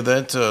 Did any of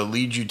that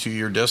lead you to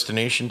your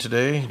destination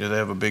today? Did it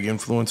have a big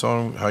influence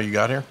on how you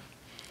got here?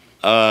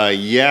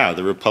 Yeah,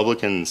 the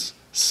Republicans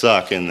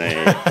suck, and they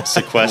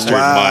sequestered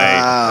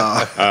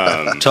my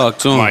Talk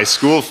to 'em. my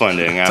school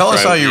funding. Tell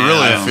us how you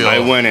really feel. I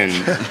went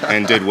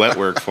and did wet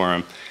work for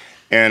them,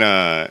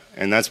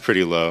 and that's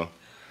pretty low.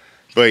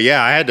 But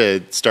yeah, I had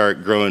to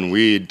start growing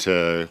weed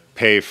to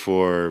pay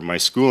for my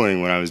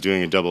schooling when I was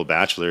doing a double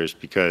bachelor's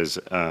because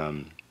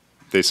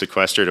they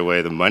sequestered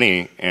away the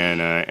money, and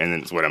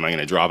then what, am I going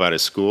to drop out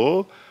of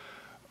school?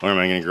 Or am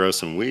I going to grow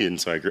some weed?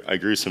 And so I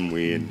grew some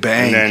weed.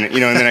 Bang. And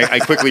then I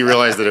quickly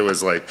realized that it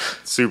was like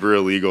super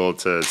illegal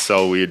to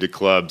sell weed to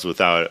clubs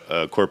without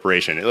a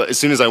corporation. As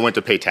soon as I went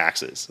to pay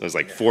taxes, it was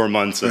like 4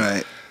 months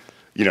of,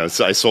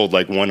 so I sold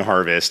like one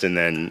harvest and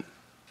then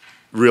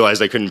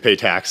realized I couldn't pay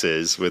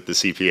taxes with the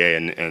CPA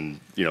and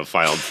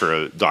filed for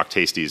a Doc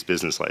Tasty's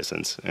business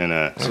license.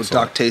 And so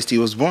Doc Tasty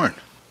was born.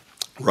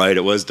 Right,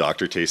 it was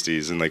Dr.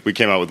 Tasty's. And like we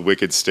came out with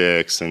Wicked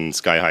Sticks and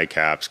Sky High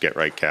Caps, Get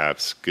Right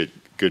Caps, Good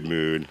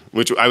Mood,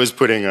 which I was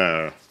putting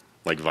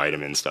like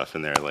vitamin stuff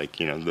in there. Like,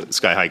 the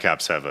Sky High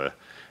Caps have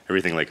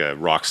everything like a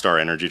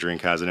Rockstar energy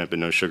drink has in it, but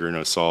no sugar,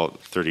 no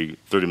salt, 30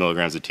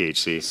 milligrams of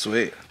THC.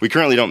 Sweet. We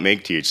currently don't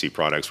make THC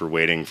products. We're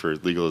waiting for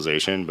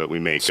legalization, but we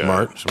make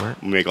smart.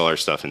 We make all our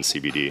stuff in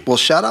CBD. Well,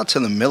 shout out to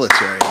the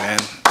military,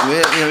 man.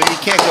 You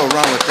can't go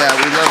wrong with that.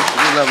 We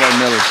love our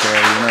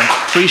military.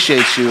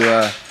 Appreciate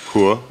you.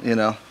 Cool.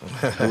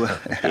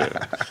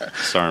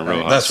 Sergeant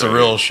Rojas. That's the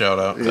real shout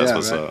out. That's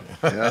what's up.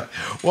 Yeah.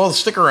 Well,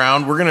 stick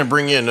around. We're going to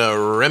bring in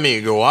Remy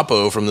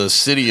Guapo from the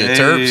city of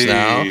Terps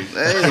now.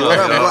 Hey, what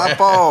up,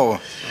 Guapo?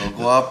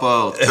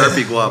 Guapo.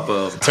 Terpy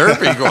Guapo.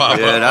 Terpy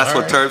Guapo. Yeah, that's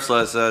what Terp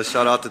Slut says.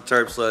 Shout out to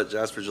Terp Slut,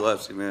 Jasper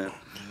Gillespie, man.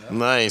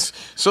 Nice.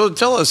 So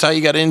tell us how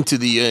you got into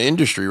the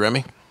industry,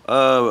 Remy.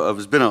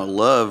 It's been a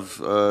love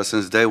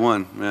since day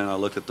one, man. I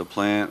looked at the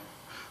plant,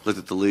 looked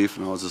at the leaf,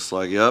 and I was just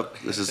like, "Yep,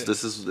 this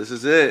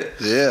is it."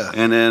 Yeah.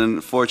 And then,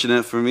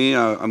 fortunate for me,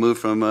 I moved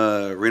from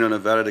Reno,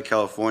 Nevada, to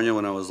California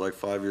when I was like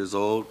 5 years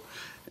old,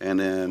 and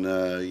then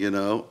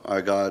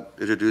I got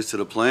introduced to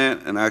the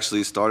plant and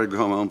actually started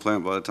growing my own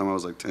plant by the time I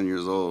was like 10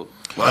 years old.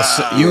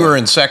 Wow. You were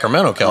in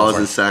Sacramento, California.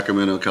 I was in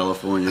Sacramento,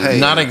 California. Hey,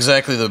 not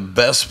exactly the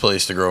best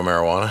place to grow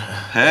marijuana.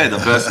 Hey, the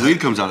best weed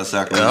comes out of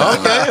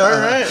Sacramento. Okay, all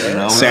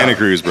right. Santa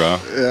Cruz, bro.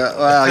 Yeah,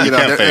 well, you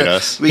can't fade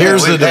us.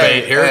 Here's the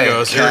debate. Here it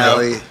goes.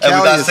 Cali. We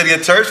got City of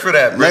Terps for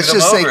that. Let's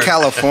just say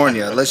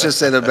California. Let's just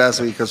say the best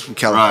weed comes from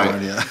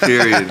California. Right.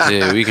 Period.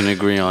 Yeah, we can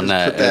agree on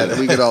that.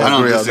 We can all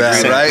agree on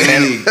that,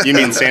 right? You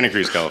mean Santa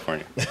Cruz,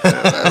 California?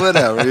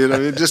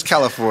 Whatever. Just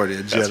California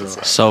in general.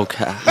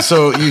 SoCal.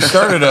 So you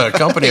started a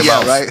company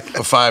about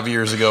 5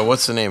 years ago.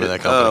 What's the name of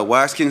that company?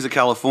 Wax Kings of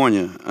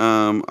California.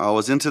 I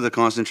was into the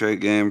concentrate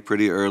game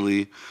pretty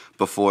early,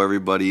 before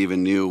everybody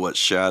even knew what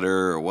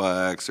shatter or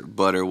wax or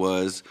butter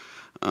was.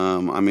 I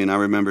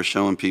remember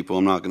showing people,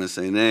 I'm not going to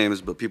say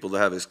names, but people that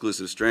have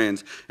exclusive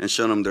strains, and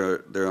showing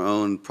them their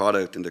own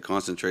product into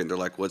concentrate. And they're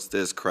like, "What's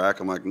this,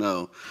 crack?" I'm like,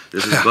 "No,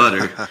 this is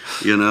butter,"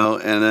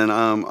 And then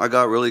I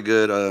got really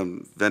good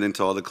vending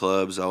to all the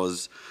clubs. I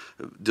was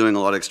doing a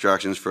lot of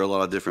extractions for a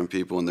lot of different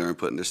people in there and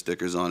putting their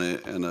stickers on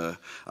it. And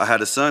I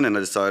had a son, and I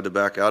decided to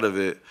back out of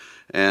it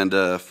and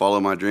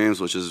follow my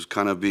dreams, which is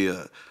kind of be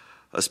a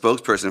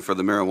spokesperson for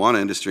the marijuana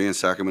industry in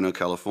Sacramento,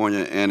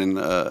 California, and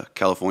in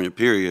California,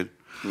 period.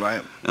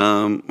 Right.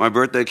 My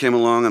birthday came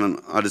along, and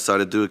I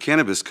decided to do a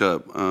cannabis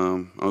cup.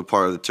 I'm a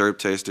part of the Terp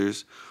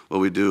Tasters. What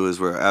we do is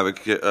we're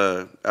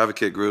an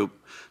advocate group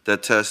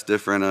that tests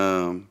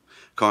different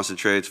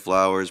concentrates,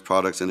 flowers,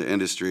 products in the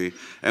industry,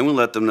 and we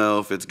let them know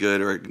if it's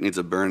good or it needs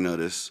a burn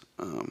notice,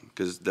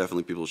 because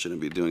definitely people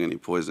shouldn't be doing any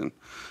poison,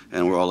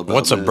 and we're all about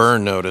What's a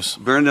burn notice?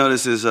 Burn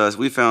notice is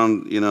we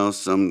found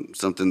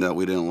something that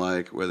we didn't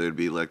like, whether it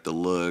be like the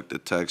look, the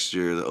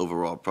texture, the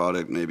overall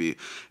product. Maybe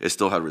it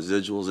still had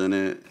residuals in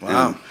it.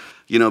 Wow. And,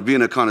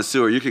 being a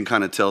connoisseur, you can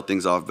kind of tell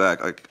things off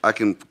back. Like, I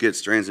can get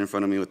strains in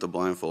front of me with the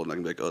blindfold, and I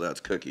can be like, "Oh, that's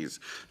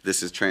cookies.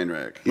 This is train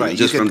wreck." Right.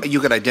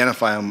 You could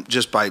identify them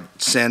just by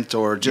scent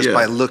or just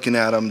by looking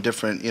at them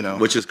different,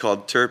 Which is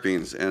called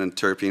terpenes, and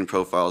terpene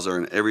profiles are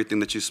in everything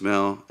that you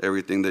smell,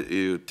 everything that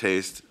you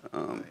taste.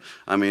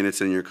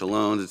 It's in your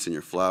colognes, it's in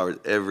your flowers,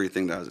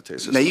 everything that has a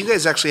taste. Now, you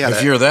guys actually had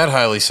If you're that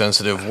highly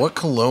sensitive, what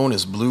cologne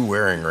is Blue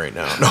wearing right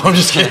now? No, I'm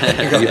just kidding.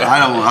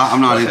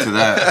 I'm not into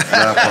that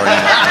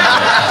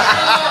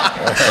part.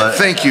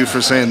 Thank you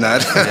for saying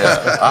that.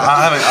 Yeah,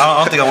 I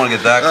don't think I want to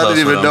get that close. I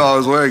didn't even know I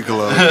was wearing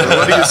cologne.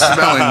 What are you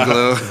smelling,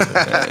 Glue?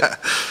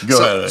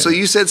 Go ahead. So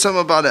you said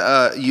something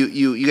about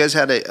you guys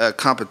had a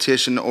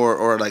competition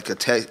or like a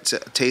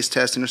taste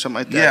testing or something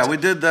like that? Yeah, we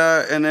did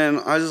that, and then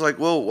I was just like,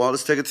 well,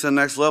 let's take it to the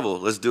next level.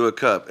 Let's do a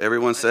cup.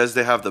 Everyone says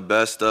they have the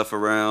best stuff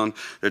around.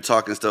 They're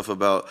talking stuff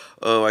about,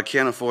 oh, I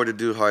can't afford to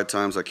do High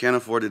Times. I can't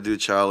afford to do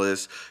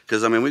Chalice.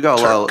 Because, I mean, we got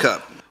a lot of...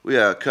 Cup.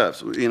 Yeah,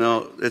 cups. You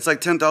know, it's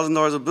like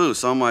 $10,000 a booth.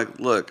 So I'm like,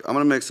 look, I'm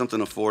going to make something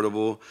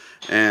affordable.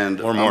 And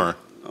Or more.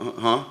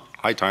 Huh?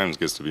 High Times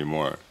gets to be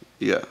more.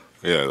 Yeah.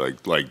 Yeah,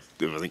 like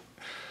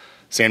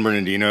San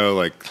Bernardino,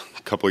 like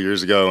a couple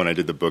years ago when I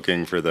did the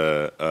booking for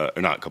the,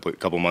 or not,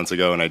 couple months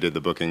ago when I did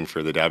the booking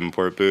for the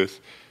Davenport booth,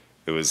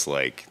 it was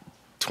like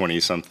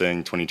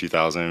 20-something,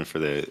 22,000 for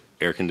the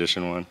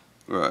air-conditioned one.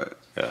 Right.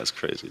 Yeah, that's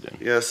crazy, dude.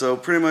 Yeah, so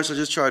pretty much I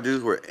just try to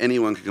do where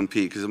anyone can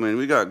compete. Because, I mean,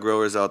 we got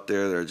growers out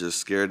there that are just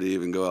scared to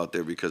even go out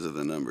there because of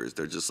the numbers.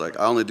 They're just like,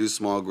 I only do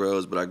small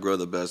grows, but I grow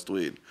the best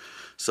weed.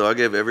 So I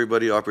gave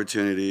everybody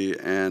opportunity,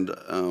 and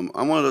I'm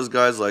one of those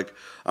guys, like,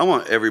 I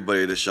want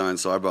everybody to shine.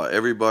 So I brought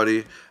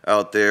everybody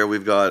out there.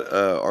 We've got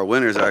our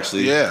winners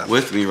actually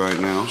with me right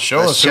now.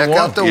 Let's check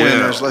out the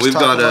winners. Let's We've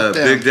talk got about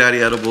them. Big Daddy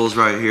Edibles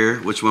right here,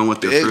 which one with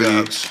the Big fruity,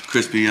 ups.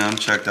 crispy yum.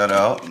 Check that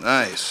out.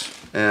 Nice.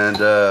 And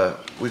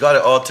we got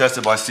it all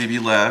tested by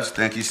CB Labs.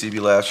 Thank you,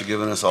 CB Labs, for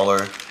giving us all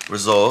our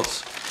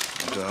results.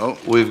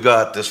 Dope. We've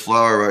got this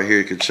flower right here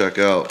you can check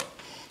out.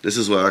 This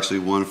is what actually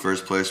won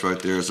first place right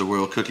there. It's the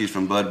Royal Cookies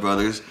from Bud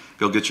Brothers.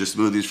 Go get your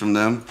smoothies from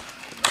them.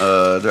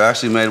 They're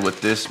actually made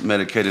with this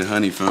medicated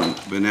honey from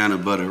banana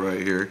butter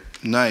right here.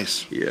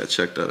 Nice. Yeah,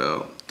 check that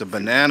out. The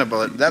banana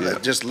butter.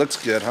 That just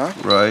looks good, huh?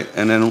 Right.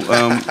 And then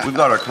we've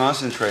got our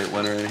concentrate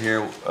winner in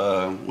here,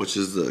 which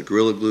is the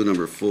Gorilla Glue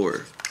number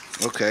 4.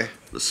 Okay.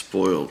 The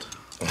spoiled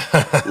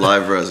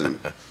live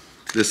resin.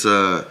 This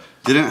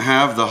didn't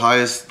have the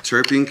highest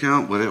terpene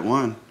count, but it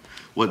won.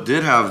 What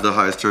did have the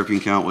highest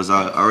terpene count was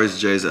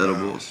RSJ's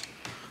edibles,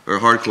 or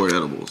hardcore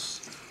edibles,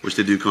 which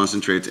they do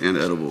concentrates and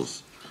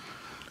edibles.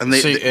 And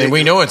and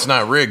we know it's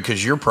not rigged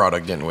because your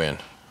product didn't win.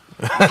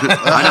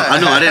 I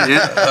know. I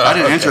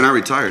didn't enter, and I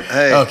retired.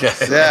 Hey. Okay.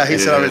 Yeah, he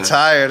said I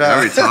retired. Huh?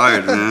 I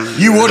retired, man.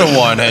 You would have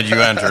won had you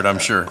entered, I'm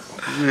sure.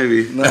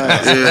 Maybe.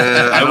 Nice.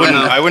 Yeah,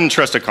 I wouldn't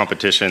trust a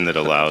competition that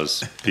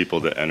allows people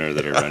to enter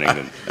that are running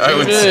the.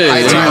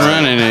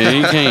 running it.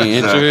 You can't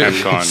enter it.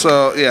 MCon.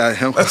 So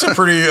yeah, That's a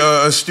pretty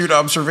astute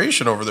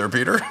observation over there,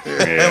 Peter. Yeah.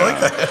 I like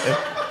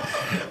that.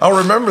 I'll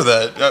remember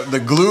that. The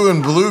Glew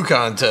and Blue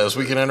contest.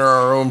 We can enter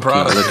our own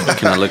product.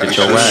 Can I look at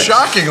your wax?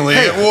 Shockingly,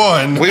 it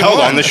won. we Held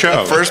won. on the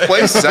show. First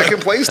place,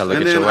 second place. Can I look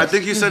and at your then I wax?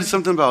 think you said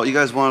something about you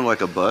guys wanted like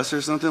a bus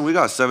or something. We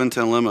got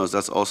 710 limos.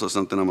 That's also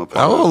something I'm a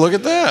part of. Oh, look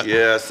at that.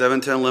 Yeah,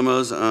 710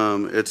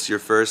 limos. It's your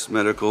first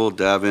medical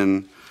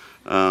Davin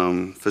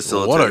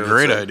facilitator. What a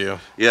great idea.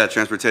 Yeah,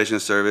 transportation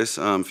service.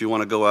 If you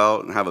want to go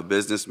out and have a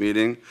business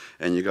meeting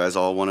and you guys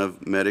all want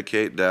to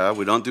medicate dab,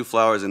 we don't do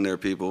flowers in there,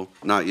 people.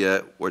 Not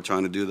yet. We're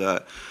trying to do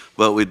that.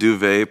 But we do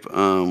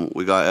vape.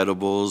 We got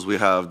edibles. We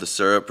have the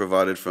syrup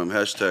provided from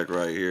Hashtag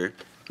right here.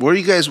 Where are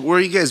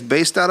you guys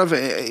based out of?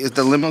 Is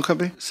the limo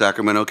company?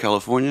 Sacramento,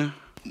 California.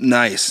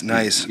 Nice.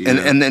 Yeah.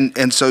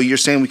 And so you're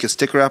saying we could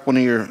sticker wrap one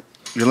of your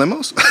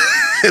limos?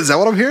 Is that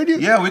what I'm hearing you?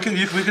 Yeah, we could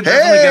definitely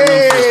get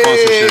room for a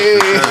sponsorship.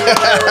 For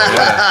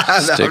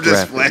sure. Stick I'm just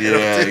wrap. playing.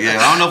 Yeah.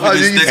 I don't know if we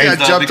do You stickers got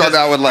though, jumped on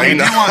that one like I mean,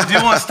 no. do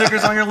you want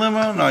stickers on your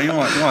limo? No, you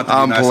want. To be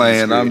I'm nice and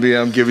playing. discreet.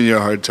 I'm giving you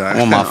a hard time. I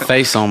want my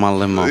face on my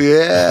limo.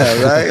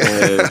 Yeah, right.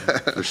 Yeah,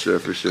 for sure.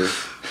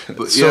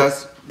 But So,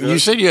 yes. you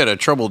said you had a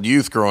troubled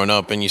youth growing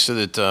up, and you said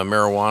that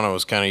marijuana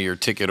was kind of your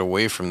ticket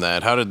away from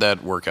that. How did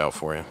that work out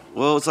for you?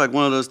 Well, it's like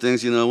one of those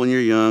things, when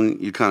you're young,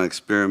 you kind of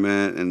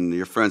experiment, and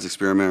your friends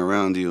experiment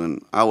around you,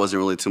 and I wasn't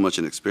really too much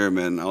an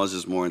experiment. I was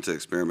just more into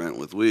experimenting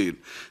with weed.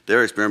 They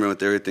were experimenting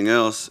with everything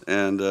else,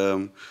 and,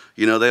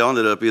 they all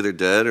ended up either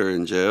dead or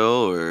in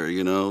jail or,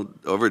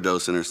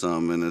 overdosing or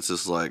something, and it's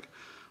just like,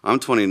 I'm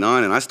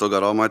 29 and I still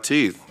got all my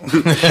teeth. And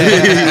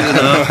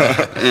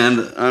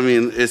I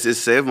mean, it's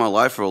saved my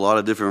life for a lot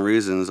of different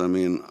reasons. I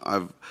mean,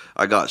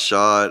 I got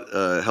shot,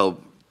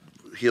 helped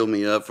heal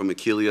me up from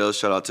Achilles.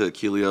 Shout out to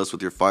Achilles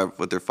with their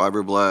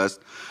fibroblast.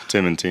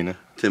 Tim and Tina.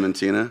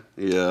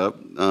 Yeah.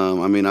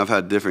 I mean, I've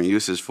had different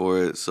uses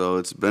for it, so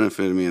it's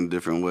benefited me in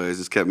different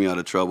ways. It's kept me out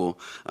of trouble.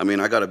 I mean,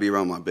 I got to be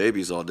around my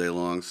babies all day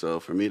long, so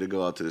for me to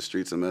go out to the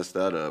streets and mess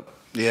that up.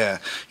 Yeah,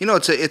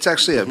 it's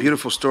actually a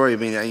beautiful story. I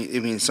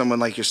mean, someone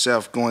like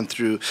yourself going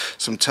through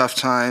some tough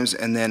times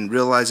and then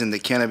realizing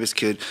that cannabis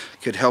could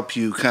help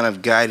you kind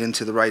of guide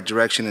into the right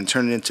direction and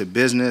turn it into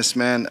business,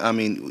 man. I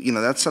mean,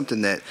 that's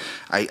something that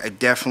I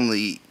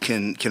definitely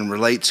can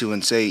relate to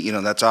and say,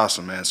 that's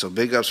awesome, man. So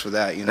big ups for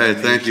that. Hey,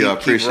 thank you. I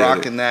appreciate keep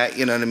rocking it. that.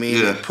 You know what I mean?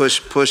 Yeah. And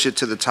push it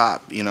to the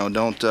top.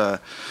 Don't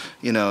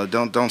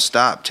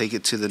stop. Take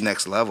it to the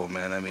next level,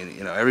 man. I mean,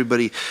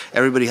 everybody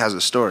has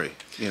a story.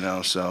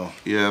 So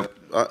yeah.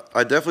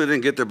 I definitely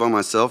didn't get there by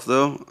myself,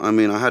 though. I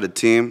mean, I had a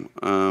team.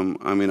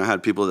 I mean, I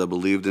had people that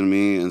believed in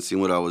me and seen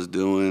what I was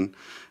doing.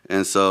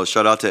 And so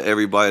shout out to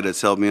everybody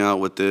that's helped me out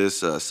with this.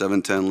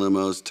 710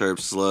 Limos,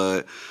 Terps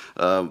Slut.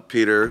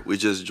 Peter, we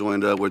just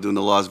joined up. We're doing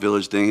the Lost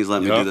Village thing. He's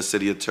letting me do the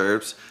City of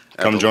Terps.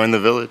 Come join the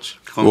village.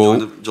 Come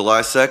join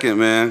July 2nd,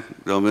 man.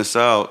 Don't miss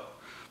out.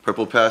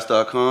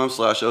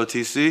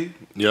 purplepass.com/OTC.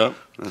 Yep.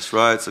 That's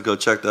right. So go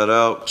check that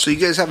out. So you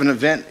guys have an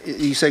event,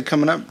 you said,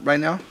 coming up right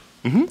now?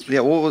 Mm-hmm. Yeah,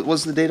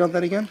 what's the date on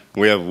that again?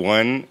 We have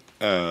one.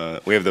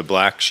 We have the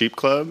Black Sheep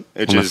Club,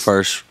 which is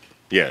first.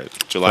 Yeah,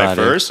 July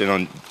Friday.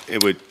 1st,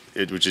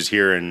 and which is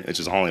here in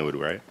Hollywood,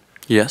 right?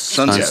 Yes.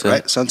 Sunset,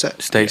 right?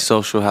 Sunset. State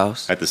Social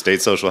House. At the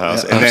State Social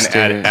House, Yeah. and then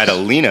Upstairs. at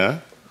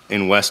Alena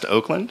in West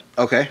Oakland,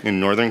 Okay. in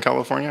Northern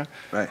California.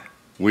 Right.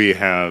 We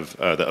have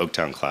the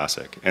Oaktown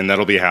Classic, and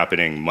that'll be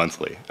happening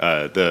monthly.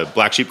 The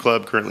Black Sheep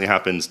Club currently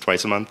happens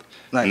twice a month,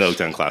 Nice. and the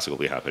Oaktown Classic will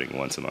be happening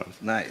once a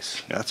month.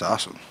 Nice. That's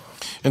awesome.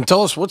 And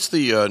tell us, what's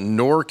the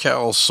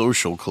NorCal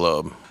Social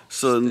Club?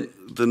 So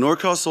the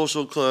NorCal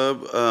Social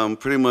Club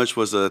pretty much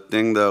was a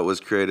thing that was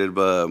created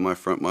by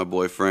my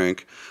boy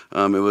Frank.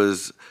 It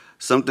was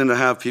something to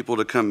have people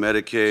to come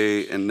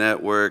medicate and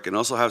network, and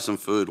also have some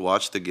food,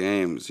 watch the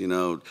games, you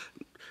know,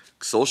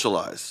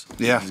 socialize,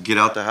 get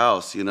out the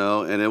house, you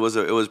know. And it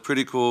was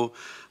pretty cool.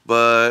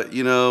 But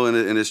you know, in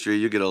the industry,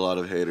 you get a lot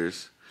of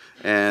haters,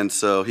 and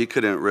so he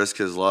couldn't risk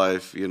his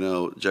life, you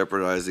know,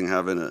 jeopardizing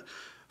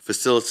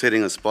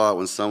facilitating a spot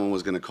when someone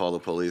was going to call the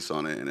police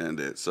on it and end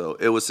it. So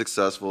it was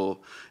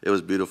successful. It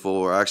was beautiful.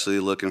 We're actually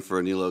looking for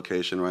a new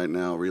location right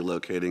now,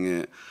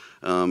 relocating it.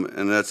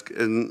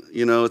 And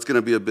you know, it's going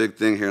to be a big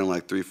thing here in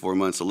like 3-4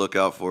 months, so look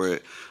out for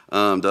it. The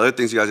other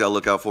things you guys got to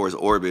look out for is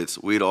Orbits.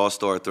 Weed All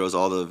Star throws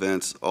all the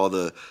events, all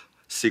the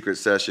secret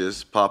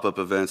sessions, pop-up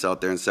events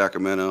out there in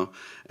Sacramento.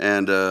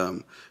 And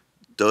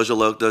Doja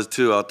Loke does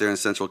too out there in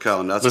Central Cal.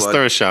 And that's Let's why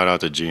throw a shout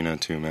out to Gina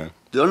too, man.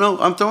 No,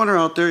 I'm throwing her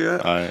out there.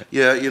 Yeah,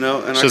 yeah, you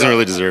know. And she doesn't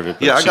really deserve it.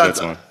 But yeah, I she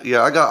gets one.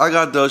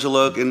 got Doja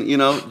Loke, and you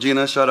know,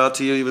 Gina, shout out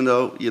to you, even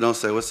though you don't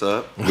say what's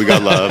up. We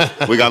got love.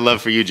 We got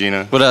love for you,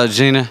 Gina. What up,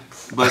 Gina?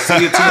 But see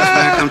you too,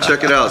 man. Come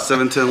check it out.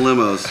 710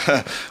 Limos.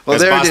 Well,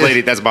 That's there Boss it is.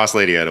 Lady. That's Boss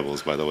Lady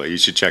Edibles, by the way. You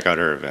should check out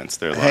her events.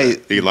 They're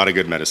a lot of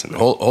good medicine.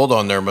 Hold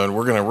on there, man.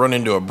 We're going to run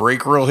into a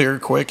break real here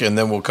quick, and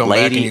then we'll come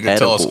back and you can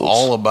tell us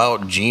all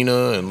about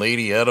Gina and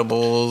Lady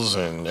Edibles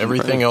and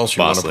everything else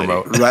you want to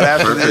promote. Right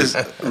after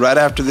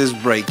this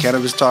break,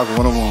 Cannabis Talk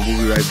 101. We'll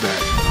be right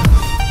back.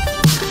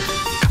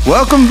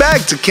 Welcome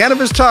back to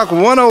Cannabis Talk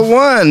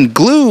 101.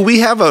 Glew,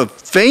 we have a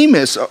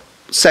famous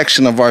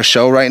section of our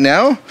show right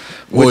now,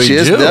 which we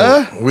is have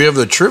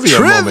the trivia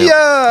moment.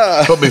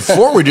 But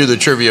before we do the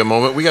trivia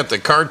moment, we got the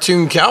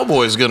Cartoon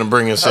Cowboys going to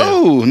bring us in.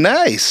 Oh,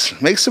 nice.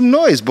 Make some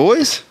noise,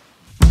 boys.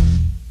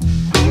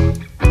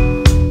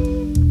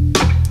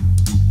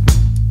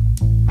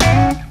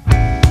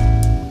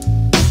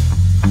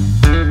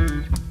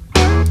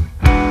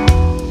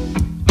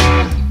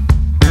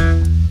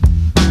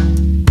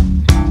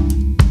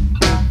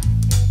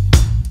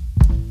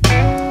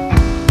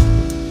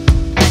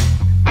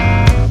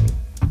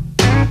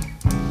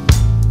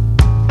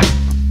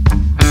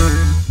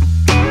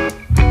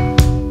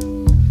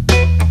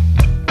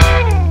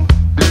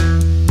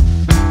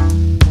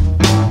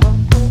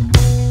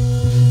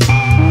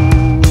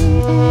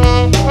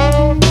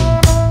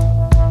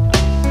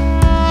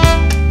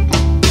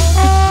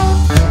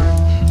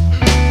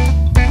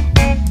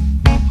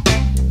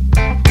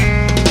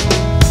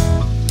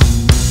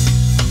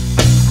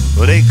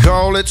 They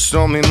call it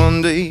Stormy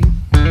Monday,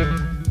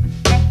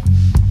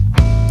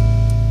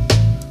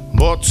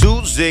 but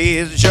Tuesday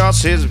is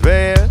just as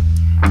bad.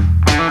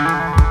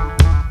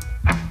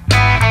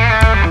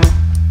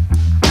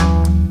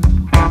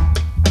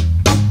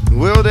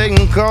 Well, they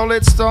can call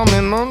it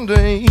Stormy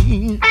Monday,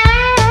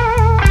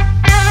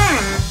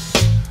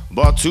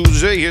 but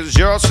Tuesday is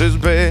just as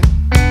bad.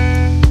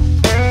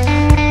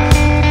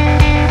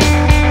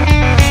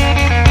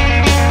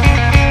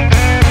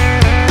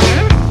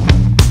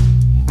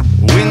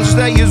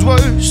 Wednesday is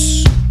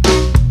worse,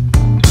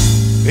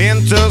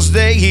 and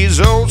Thursday is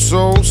oh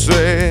so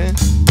sad.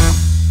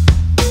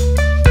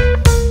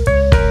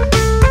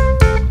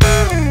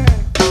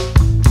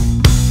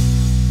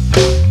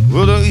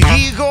 Well, the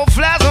eagle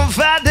flies on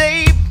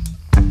Friday,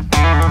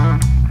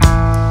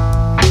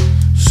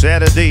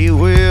 Saturday,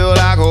 well,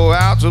 I go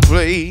out to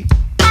play.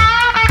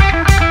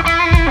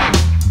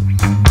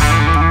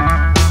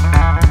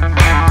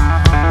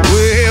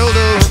 Well,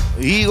 the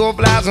eagle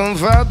flies on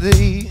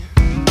Friday,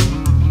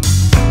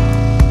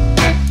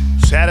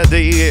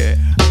 Saturday, yeah,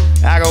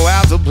 I go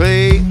out to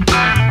play.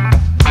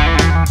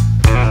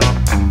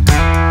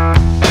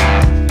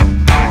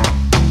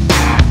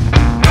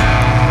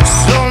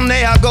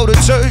 Sunday I go to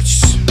church.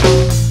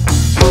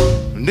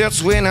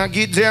 That's when I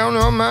get down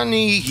on my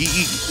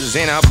knees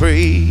and I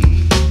pray.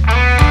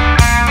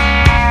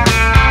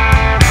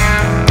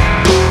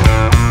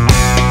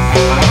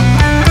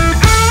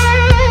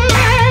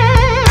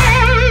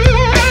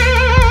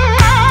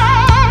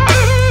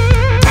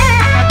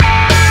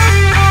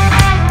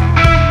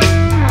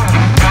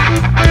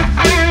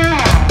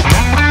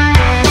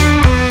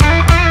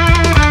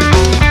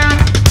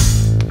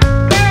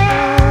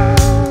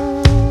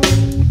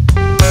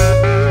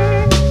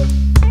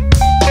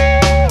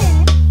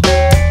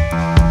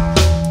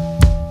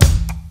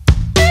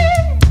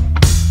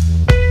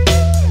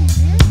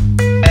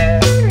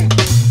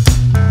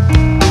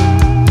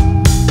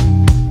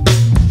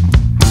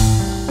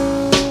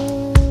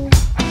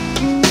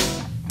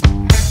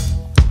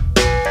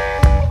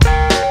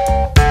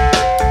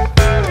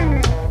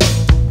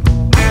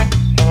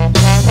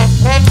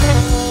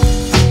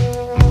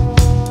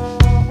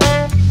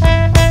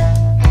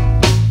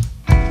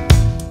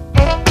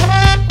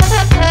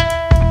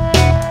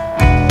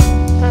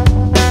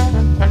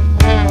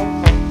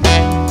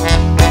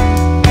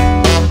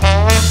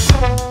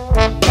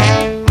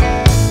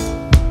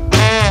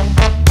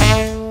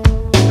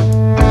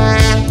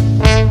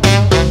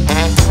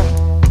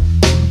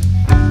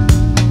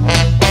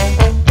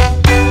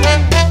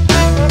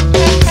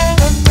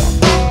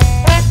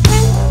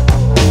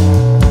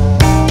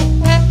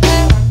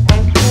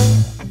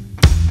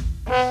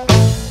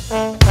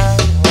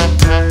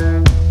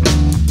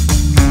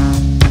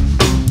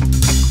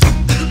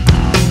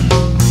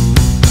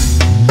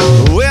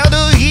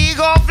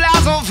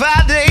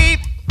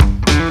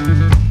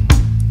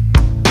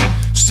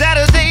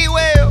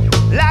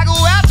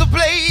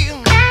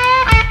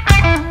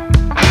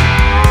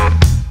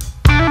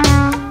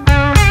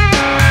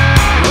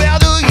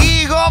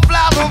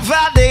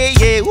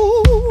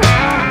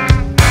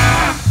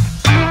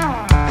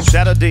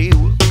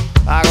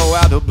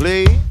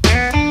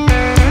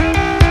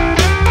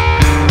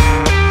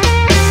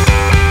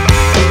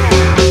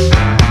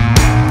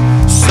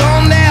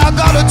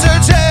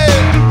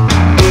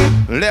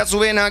 that's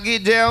when I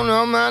get down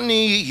on my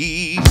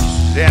knees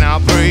and I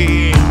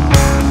pray.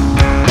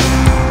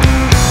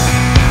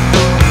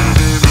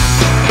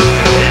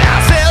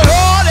 I said,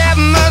 Lord have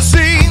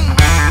mercy,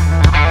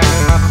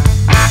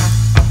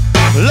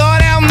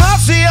 Lord have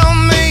mercy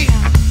on me.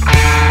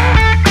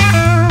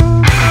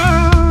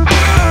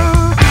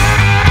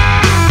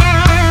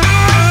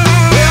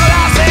 Well, I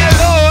said,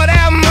 Lord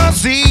have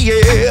mercy,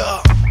 yeah.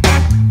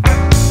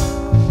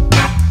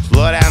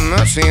 Lord have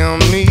mercy on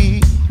me.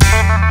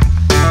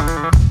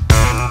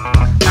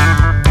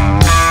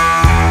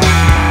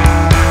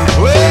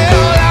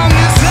 Well, I'm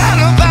just sad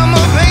about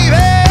my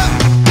baby.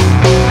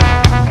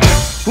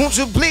 Won't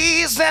you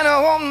please send her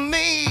home to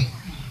me?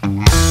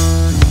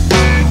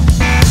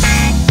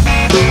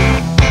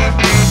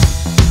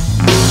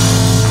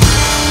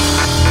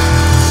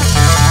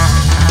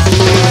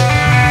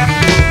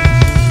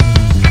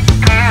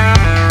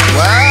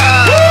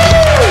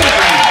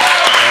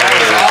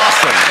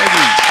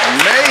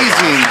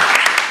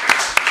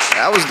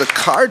 That was the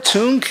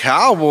Cartoon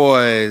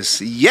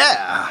Cowboys.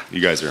 Yeah.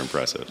 You guys are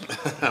impressive.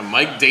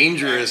 Mike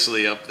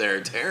dangerously up there,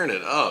 tearing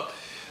it up.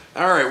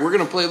 All right, we're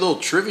going to play a little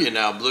trivia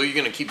now. Blue, you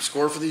going to keep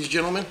score for these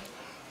gentlemen?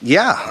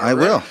 Yeah, I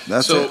will.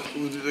 That's so,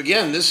 it.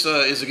 again, this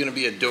is going to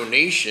be a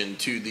donation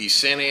to the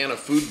Santa Ana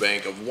Food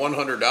Bank of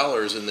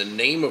 $100 in the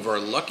name of our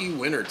lucky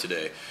winner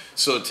today.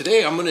 So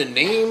today I'm going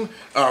to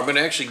I'm going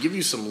to actually give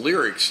you some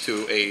lyrics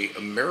to a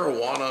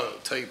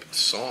marijuana-type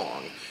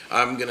song.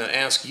 I'm going to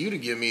ask you to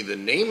give me the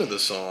name of the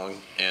song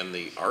and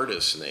the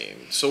artist's name.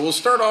 So we'll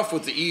start off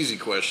with the easy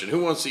question.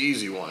 Who wants the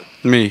easy one?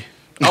 Me.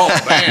 Oh,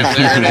 bam,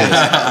 there it is.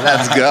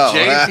 Let's go.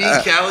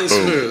 JP Cali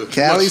Smoov.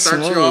 Cali Let's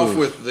start you Smoov. off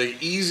with the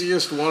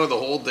easiest one of the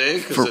whole day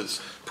because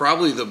it's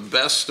probably the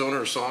best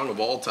stoner song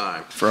of all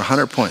time. For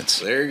 100 points.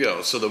 There you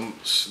go. So the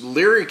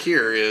lyric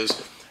here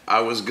is,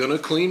 I was going to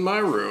clean my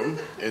room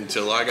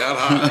until I got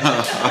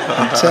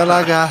high. Until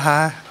I got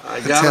high. I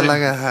got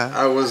high.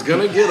 I was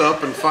going to get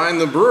up and find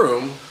the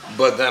broom,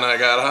 but then I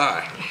got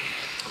high.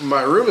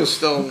 My room is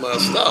still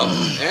messed up,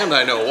 and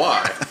I know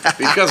why.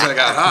 Because I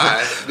got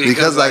high.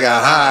 Because I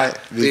got high.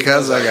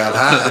 Because I got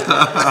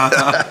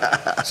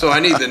high. So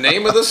I need the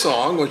name of the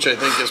song, which I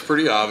think is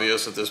pretty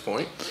obvious at this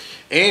point,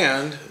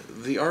 and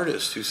the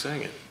artist who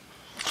sang it.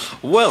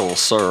 Well,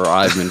 sir,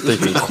 I've been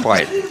thinking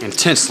quite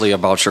intensely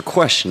about your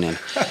question, and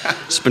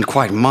it's been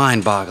quite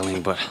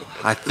mind-boggling, but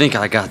I think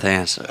I got the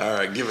answer. All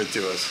right, give it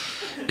to us.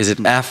 Is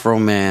it Afro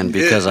Man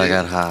because I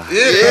got high?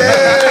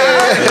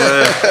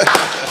 Yeah.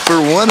 For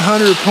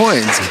 100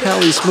 points,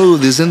 Cali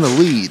Smoov is in the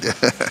lead.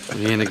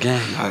 We in the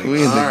game.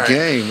 We in the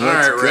game. All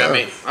Let's right, go.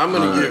 Remy. I'm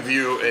going to give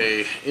you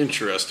a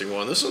interesting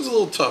one. This one's a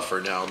little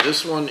tougher now.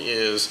 This one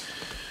is,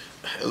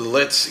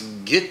 let's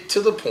get to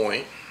the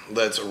point.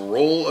 Let's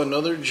roll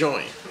another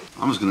joint.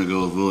 I'm just gonna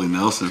go with Willie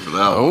Nelson for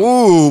that one.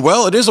 Ooh,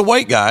 well, it is a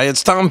white guy.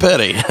 It's Tom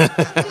Petty.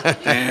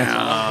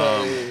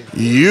 Damn.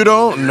 You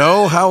don't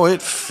know how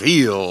it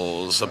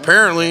feels.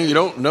 Apparently, you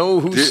don't know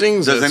who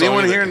sings it. Does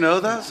anyone here know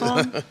that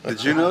song?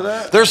 Did you know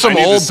that? There's some I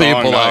knew the old song,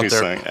 people not out who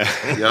there. sang it.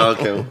 Yeah,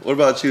 okay. What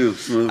about you,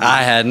 Smoov?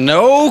 I had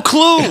no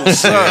clue,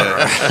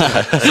 sir.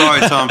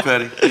 Sorry, Tom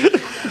Petty. Didn't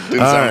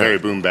sound very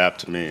boom bap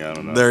to me. I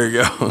don't know. There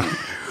you go.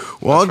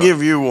 Well, I'll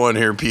give you one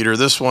here, Peter.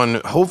 This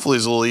one hopefully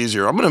is a little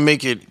easier. I'm going to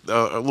make it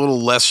a little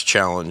less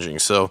challenging.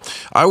 So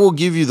I will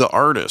give you the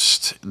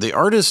artist. The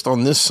artists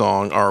on this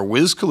song are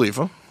Wiz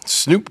Khalifa,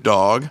 Snoop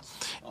Dogg,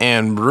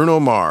 and Bruno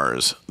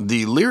Mars.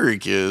 The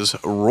lyric is,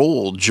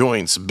 roll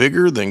joints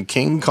bigger than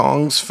King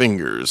Kong's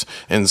fingers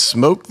and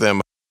smoke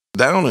them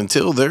down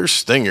until they're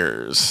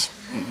stingers.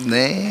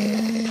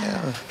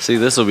 Damn. See,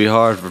 this will be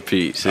hard for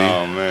Pete. See,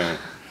 Oh, man.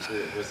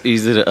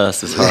 easy to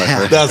us. It's hard.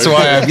 For That's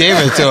why I gave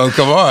it to him.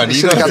 Come on. We You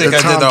should don't have got think the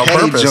I did that Tom on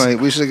Petty purpose.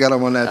 joint. We should have got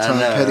him on that Tom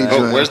Petty joint.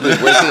 Oh, where's the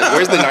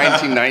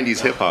 1990s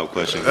hip hop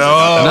question? No.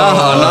 All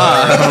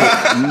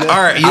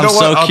right. You I'm know so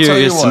what? I'll tell you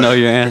curious what. to know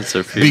your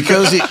answer, Pete.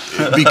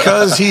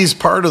 Because he's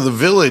part of the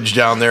village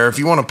down there. If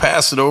you want to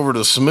pass it over to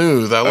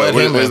Smoov, I let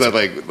him. What is answer.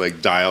 that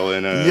like dial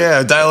in a?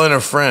 Yeah, dial in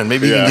a friend.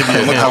 Maybe he can give you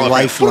a A hint.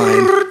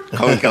 lifeline.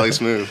 Calling Cali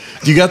Smoov.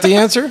 You got the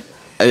answer?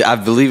 I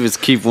believe it's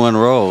keep one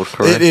roll,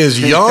 correct? It is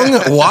young,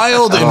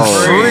 wild, and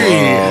free.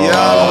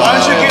 Why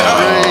don't you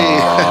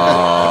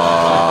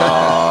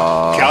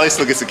get? Cali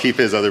still gets to keep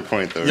his other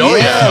point though. Oh,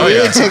 yeah. We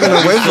ain't taking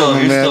away from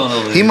him, He's man. still in the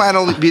lead. He might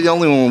only be the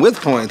only one with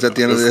points at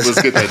the end of Let's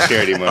this. get that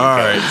charity money. All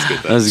Cali. right. Let's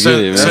get that. Let's get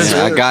it, Since-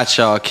 man. I got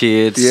y'all,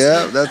 kids.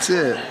 Yeah, that's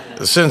it.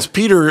 Since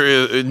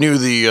Peter knew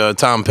the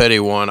Tom Petty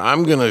one,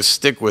 I'm going to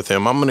stick with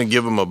him. I'm going to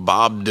give him a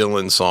Bob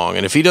Dylan song.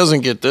 And if he doesn't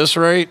get this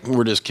right,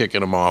 we're just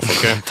kicking him off,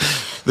 okay?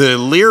 The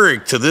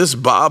lyric to this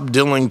Bob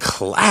Dylan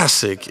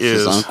classic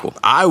is, uncle.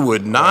 I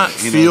would not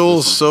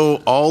feel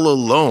so all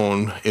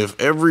alone if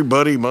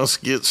everybody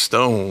must get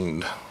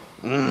stoned.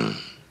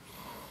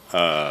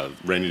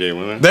 Rainy Day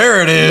Women.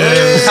 There it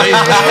is.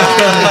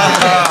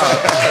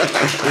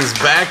 He's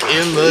back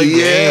in the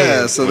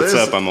game. So what's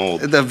up? I'm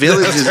old. The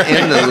Village is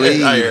in the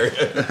league.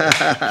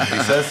 He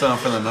said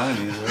something from the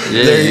 90s. Right?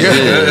 Yeah, There you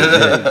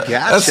go. Gotcha.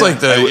 That's like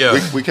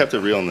the We kept it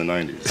real in the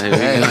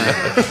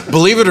 90s.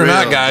 Believe it or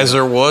not, guys,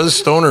 there was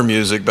stoner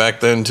music back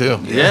then too.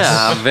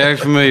 Yeah, I'm very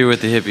familiar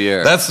with the hippie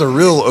era. That's the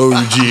real He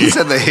OG.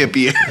 said the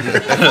hippie.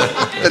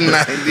 The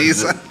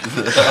 90s.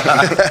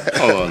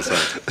 Hold on a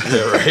second.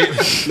 Yeah,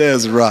 right.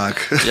 There's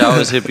rock. Y'all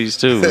was hippies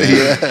too, man.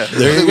 Yeah.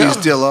 There you We go.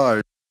 still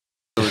are.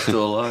 We're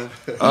still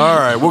alive. All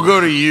right, we'll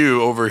go to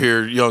you over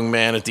here, young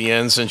man, at the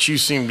end, since you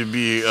seem to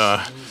be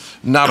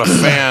not a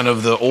fan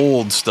of the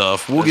old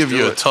stuff. We'll give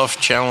you a tough,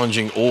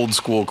 challenging, old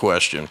school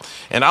question.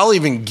 And I'll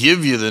even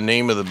give you the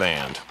name of the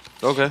band.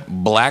 Okay.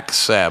 Black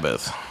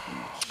Sabbath.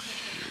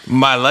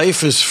 My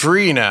life is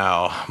free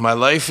now. My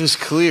life is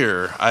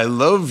clear. I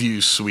love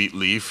you, sweet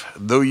leaf,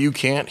 though you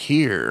can't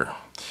hear.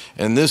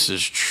 And this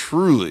is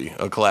truly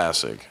a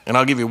classic. And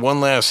I'll give you one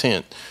last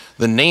hint.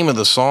 The name of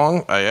the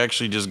song I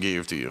actually just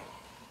gave to you.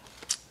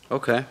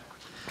 Okay.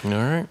 All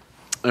right.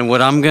 And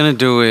what I'm gonna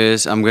do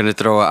is I'm gonna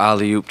throw an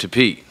alley oop to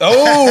Pete.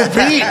 Oh,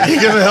 Pete,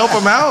 you gonna help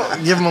him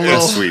out? Give him a little.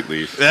 Sweet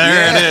leaf.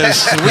 There it is.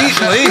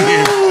 Sweet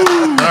leaf.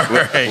 All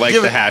right. Like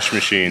Give the it- hash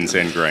machines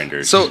and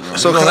grinders. So No,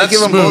 can I that's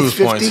give him both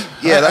smooth 50? points.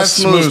 Yeah, that's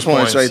smooth smooth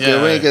points right there.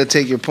 yeah. We ain't gonna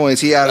take your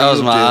points. He out That of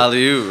was my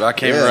alley oop. I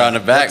came around the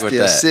back with the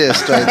that.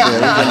 assist right there. We're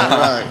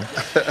gonna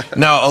rock.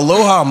 Now,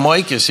 Aloha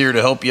Mike is here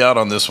to help you out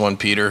on this one,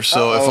 Peter.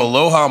 So if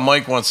Aloha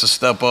Mike wants to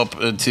step up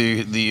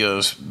to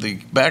the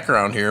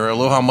background here,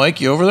 Aloha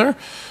Mike, you over there?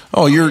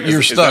 Oh,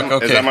 you're stuck. Is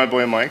Okay. that my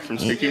boy Mike from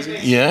Speakeasy?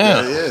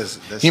 Yeah. It is.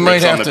 That's He might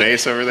Rips on have the to.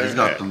 bass over there. He's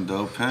got them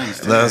dope pens.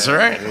 too. That's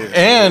right.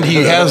 And he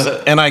has,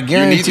 and I You need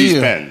guarantee these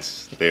you.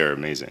 pens. They are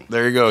amazing.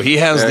 There you go. He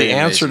has Very the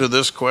answer amazing. to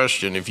this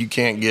question if you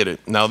can't get it.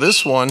 Now,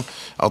 this one,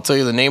 I'll tell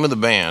you the name of the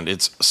band.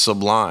 It's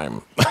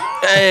Sublime.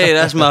 Hey,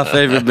 that's my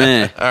favorite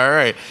band. All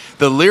right.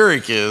 The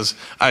lyric is,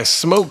 I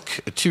smoke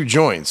 2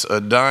 joints,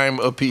 a dime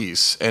a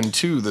piece, and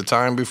 2 the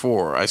time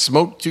before. I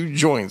smoke 2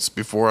 joints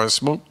before I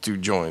smoke 2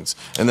 joints,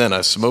 and then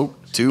I smoke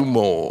 2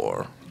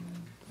 more.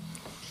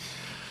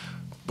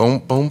 Boom,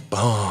 boom,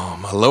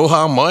 boom.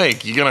 Aloha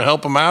Mike. You going to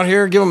help him out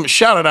here?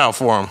 Shout it out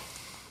for him.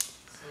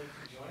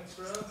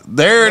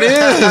 There it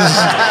is.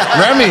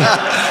 Remy,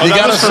 you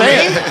got to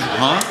say it.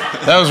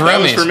 That was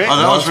Remy. for me? Oh,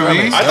 that was for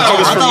me? I thought it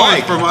was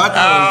for Mike.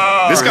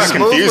 This got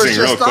Smooth was confusing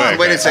real just on. quick.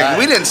 Wait a second.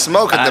 We didn't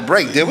smoke at the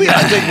break, did we?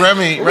 I think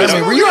Remy,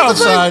 were you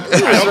outside? I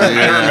don't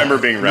remember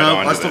being read No,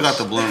 on. I still got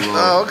the blue roll.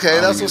 Oh, okay.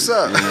 That's what's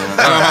up.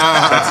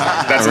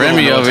 That's a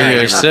Remy little over more here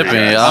tangy for sipping.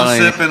 me. I'm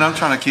sipping. I'm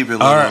trying to keep it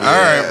low. All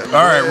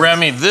right,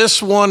 Remy.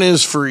 This one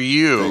is for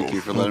you. Thank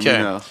you for letting me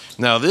know.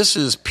 Now this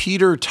is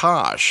Peter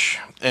Tosh,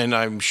 and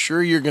I'm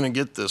sure you're going to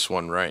get this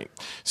one right.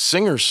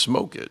 Singers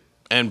smoke it,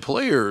 and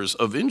players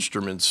of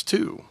instruments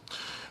too.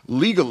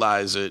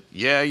 Legalize it.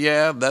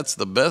 Yeah, that's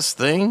the best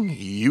thing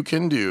you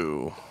can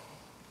do.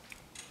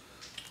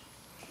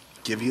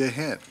 Give you a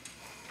hint.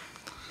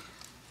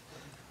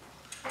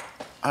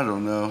 I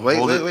don't know.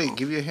 Wait.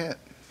 Give you a hint.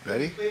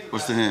 Ready?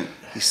 What's the hint?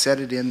 He said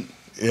it in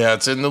Yeah,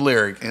 it's in the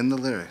lyric. the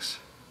lyrics.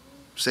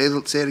 Say it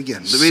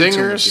again. Read it to him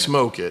Singers again.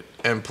 smoke it,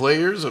 and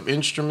players of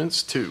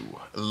instruments too.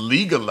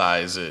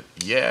 Legalize it.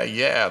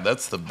 Yeah,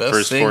 that's the best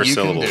First thing 4 you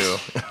syllables.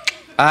 can do.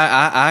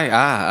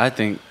 I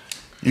think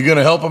You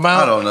gonna help him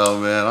out? I don't know,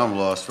 man. I'm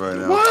lost right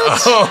now.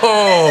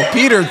 Oh,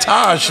 Peter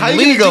Tosh, you gonna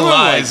do it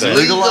legalize like it.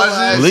 that?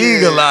 Legalize it?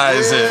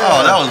 Legalize it.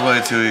 Oh, that was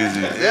way too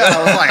easy. Yeah, I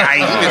was like, I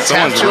even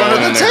Someone's tapped you under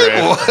rolling the in their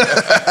table.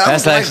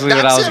 that's actually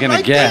what I was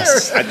gonna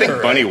guess. I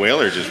think Bunny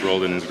Whaler just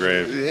rolled in his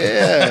grave.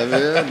 Yeah,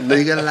 man.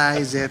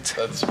 Legalize it.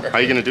 How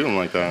are you gonna do him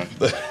like that?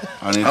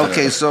 I need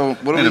Okay, so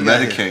what I do need we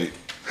to got here? medicate.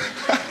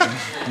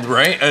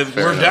 Right?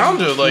 We're down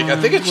to I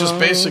think it's just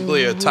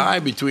basically a tie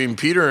between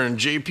Peter and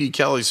JP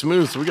Cali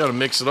Smoov. So we got to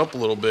mix it up a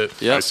little bit.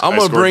 Yep. I'm I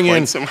gonna scored bring in.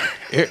 points somewhere.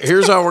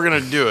 Here's how we're gonna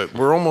do it.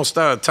 We're almost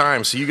out of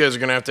time, so you guys are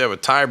gonna have a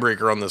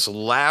tiebreaker on this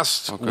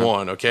last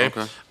one. Okay?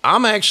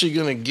 I'm actually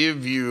gonna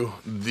give you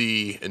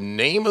the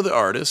name of the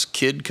artist,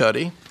 Kid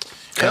Cudi.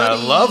 And I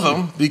love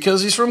him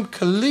because he's from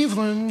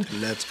Cleveland.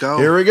 Let's go.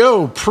 Here we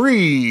go.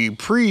 Pretty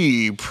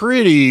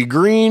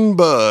green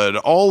bud,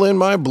 all in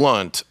my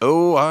blunt.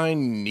 Oh, I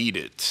need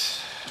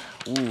it.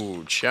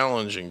 Ooh,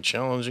 challenging.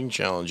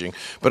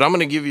 But I'm going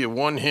to give you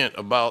one hint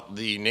about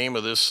the name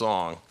of this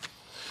song.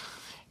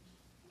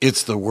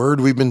 It's the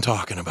word we've been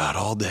talking about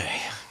all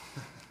day.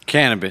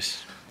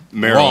 cannabis.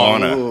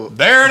 Marijuana.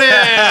 There it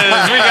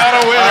is. We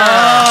got a winner.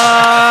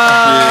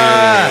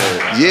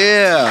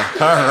 Yeah.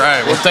 All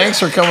right. Well, thanks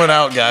for coming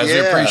out, guys. We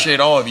Yeah. appreciate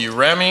all of you.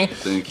 Remy,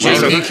 Thank you.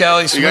 JP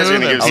Cali Smoov, You guys are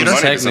gonna and give some Peter.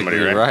 money to somebody,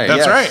 Technically, right? right.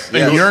 That's Yes. right.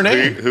 Yes. And your Who-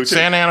 name? who-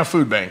 Santa Ana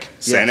Food Bank.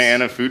 Santa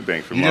Ana Food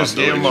Bank from You Las just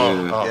gave them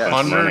Vegas.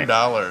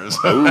 $100.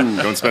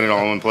 Ooh, don't spend it all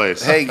in one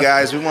place. Hey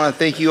guys, we want to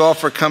thank you all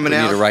for coming We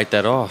need to out write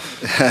that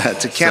off.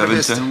 to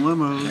Cannabis. 710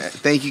 limos.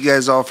 Thank you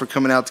guys all for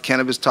coming out to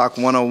Cannabis Talk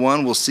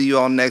 101. We'll see you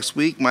all next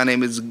week. My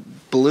name is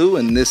Blue,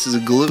 and this is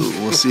Glew.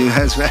 We'll see you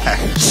guys back.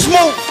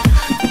 Smoke!